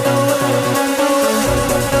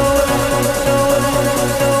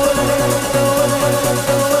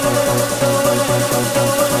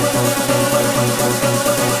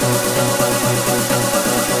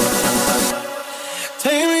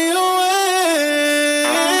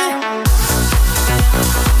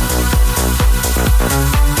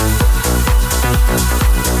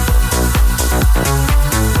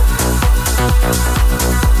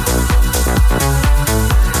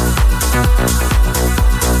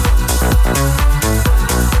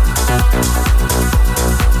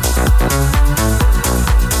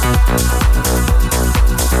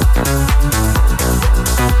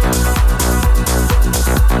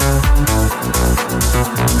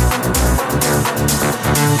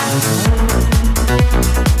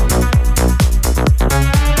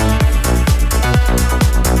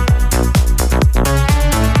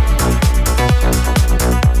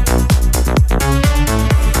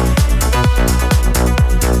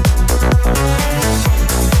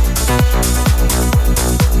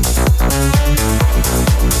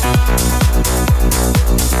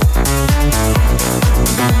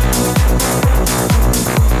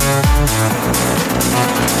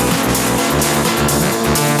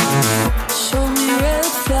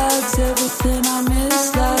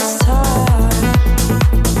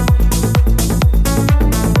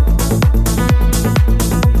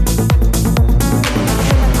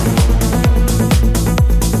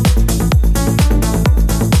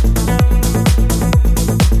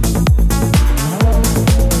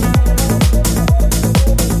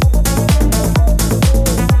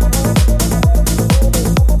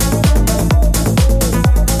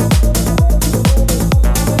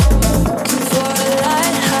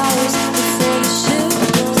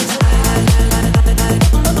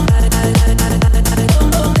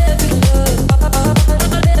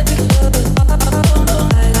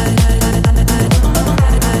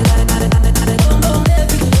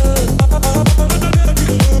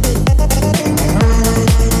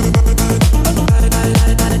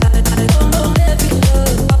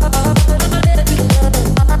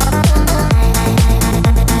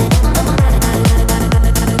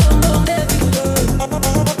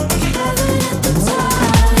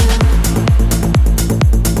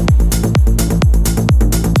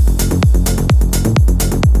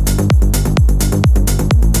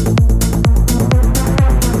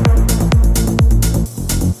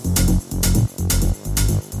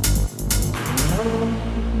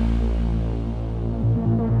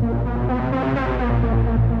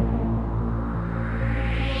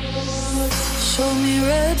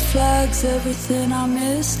 flags, everything I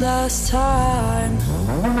missed last time.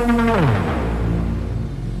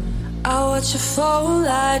 I watch your phone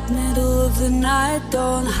light, middle of the night,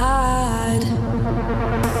 don't hide.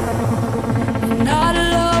 You're not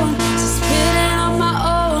alone, just spinning on my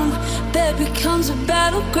own. There becomes a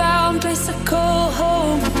battleground, place I call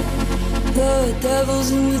home. The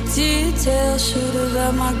devil's in the details, should've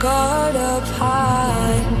had my guard up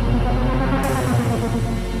high.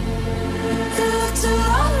 It looked a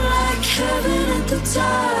lot like heaven at the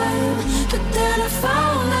time, but then I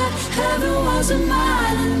found that heaven wasn't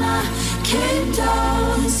mine, and I came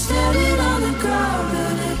down and standing on the ground,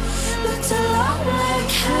 and it looked a lot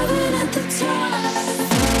like heaven at the time.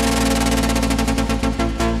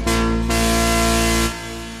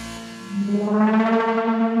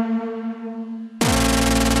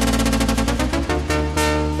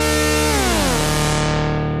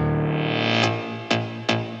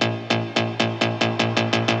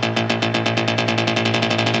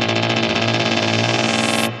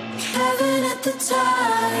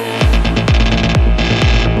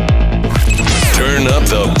 Turn up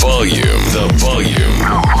the volume, the volume.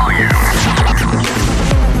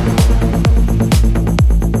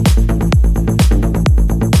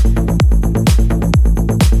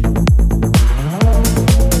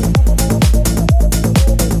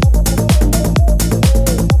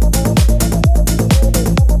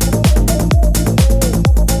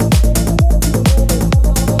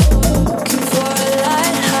 Looking for a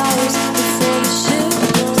lighthouse before the ship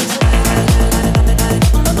goes.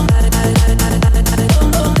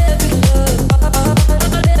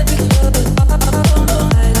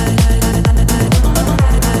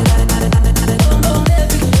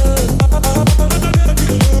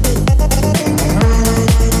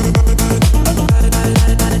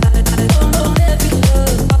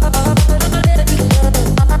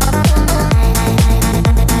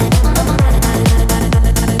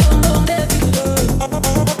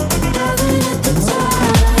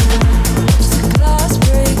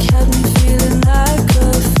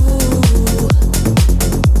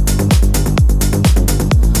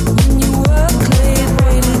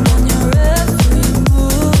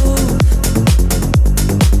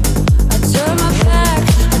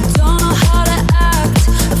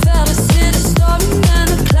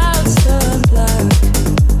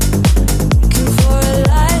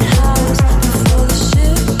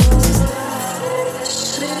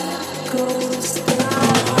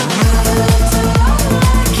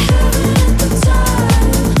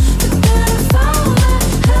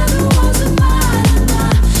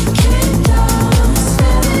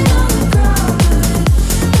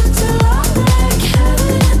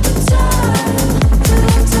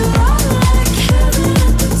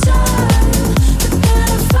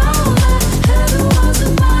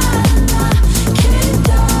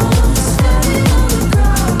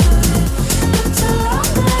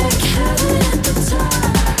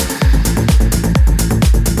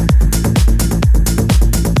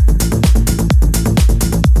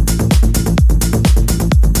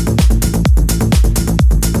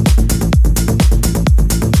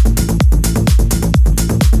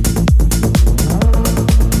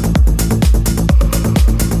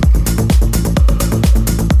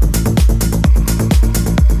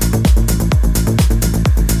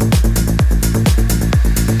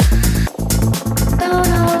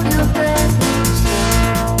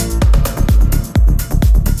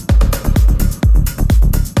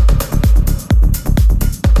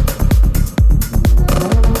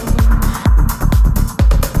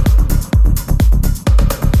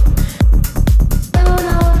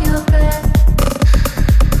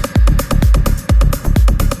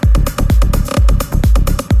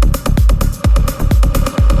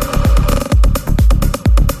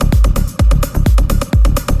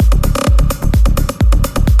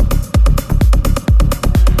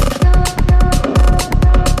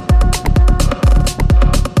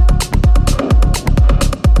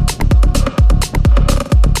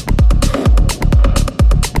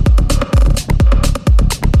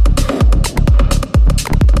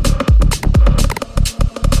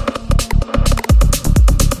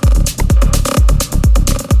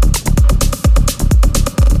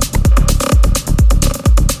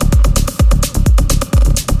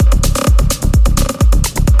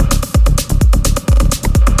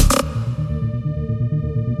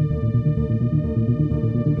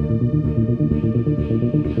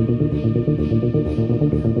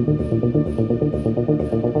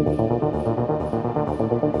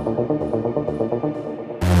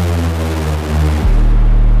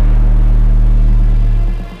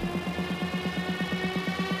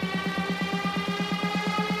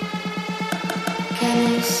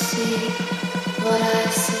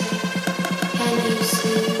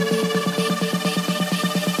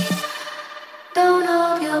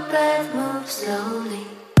 your breath move slowly.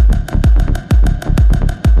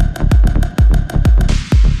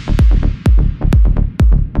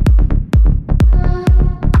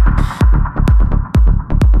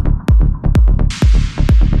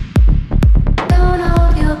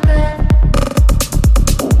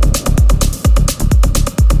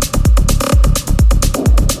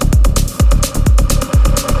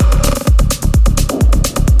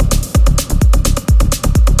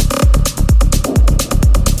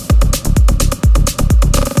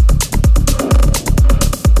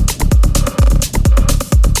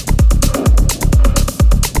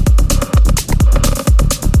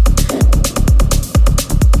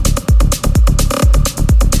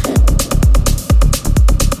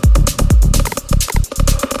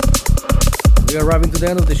 Arriving to the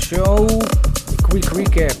end of the show, a quick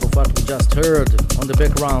recap of what we just heard. On the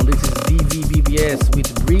background, this is DVBBS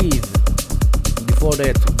with Breathe. Before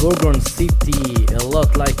that, Gorgon City, A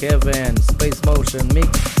Lot Like Heaven, Space Motion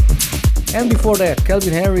Mix. And before that,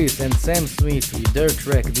 Calvin Harris and Sam Smith with their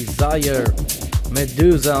track Desire,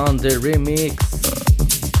 MEDUZA on the remix.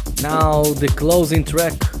 Now the closing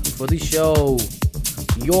track for this show,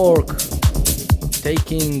 York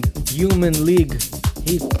taking Human League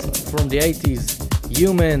hit from the 80s.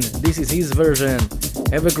 Human, this is his version.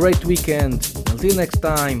 Have a great weekend. Until next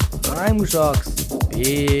time, I'm Foxx.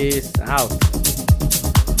 Peace out.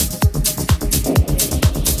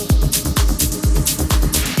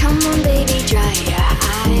 Come on, baby, dry your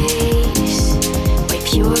eyes.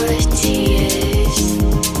 Wipe your tears.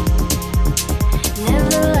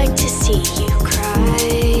 Never like to see you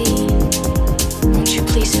cry. Won't you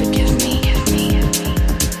please forgive me?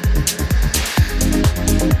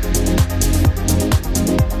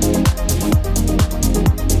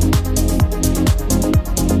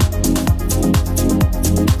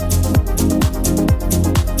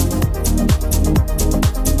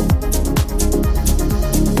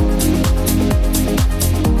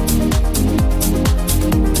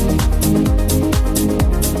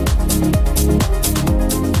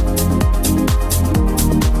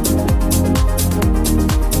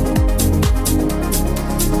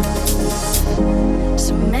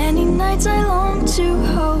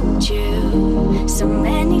 So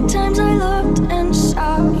many times I looked and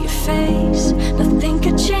saw your face.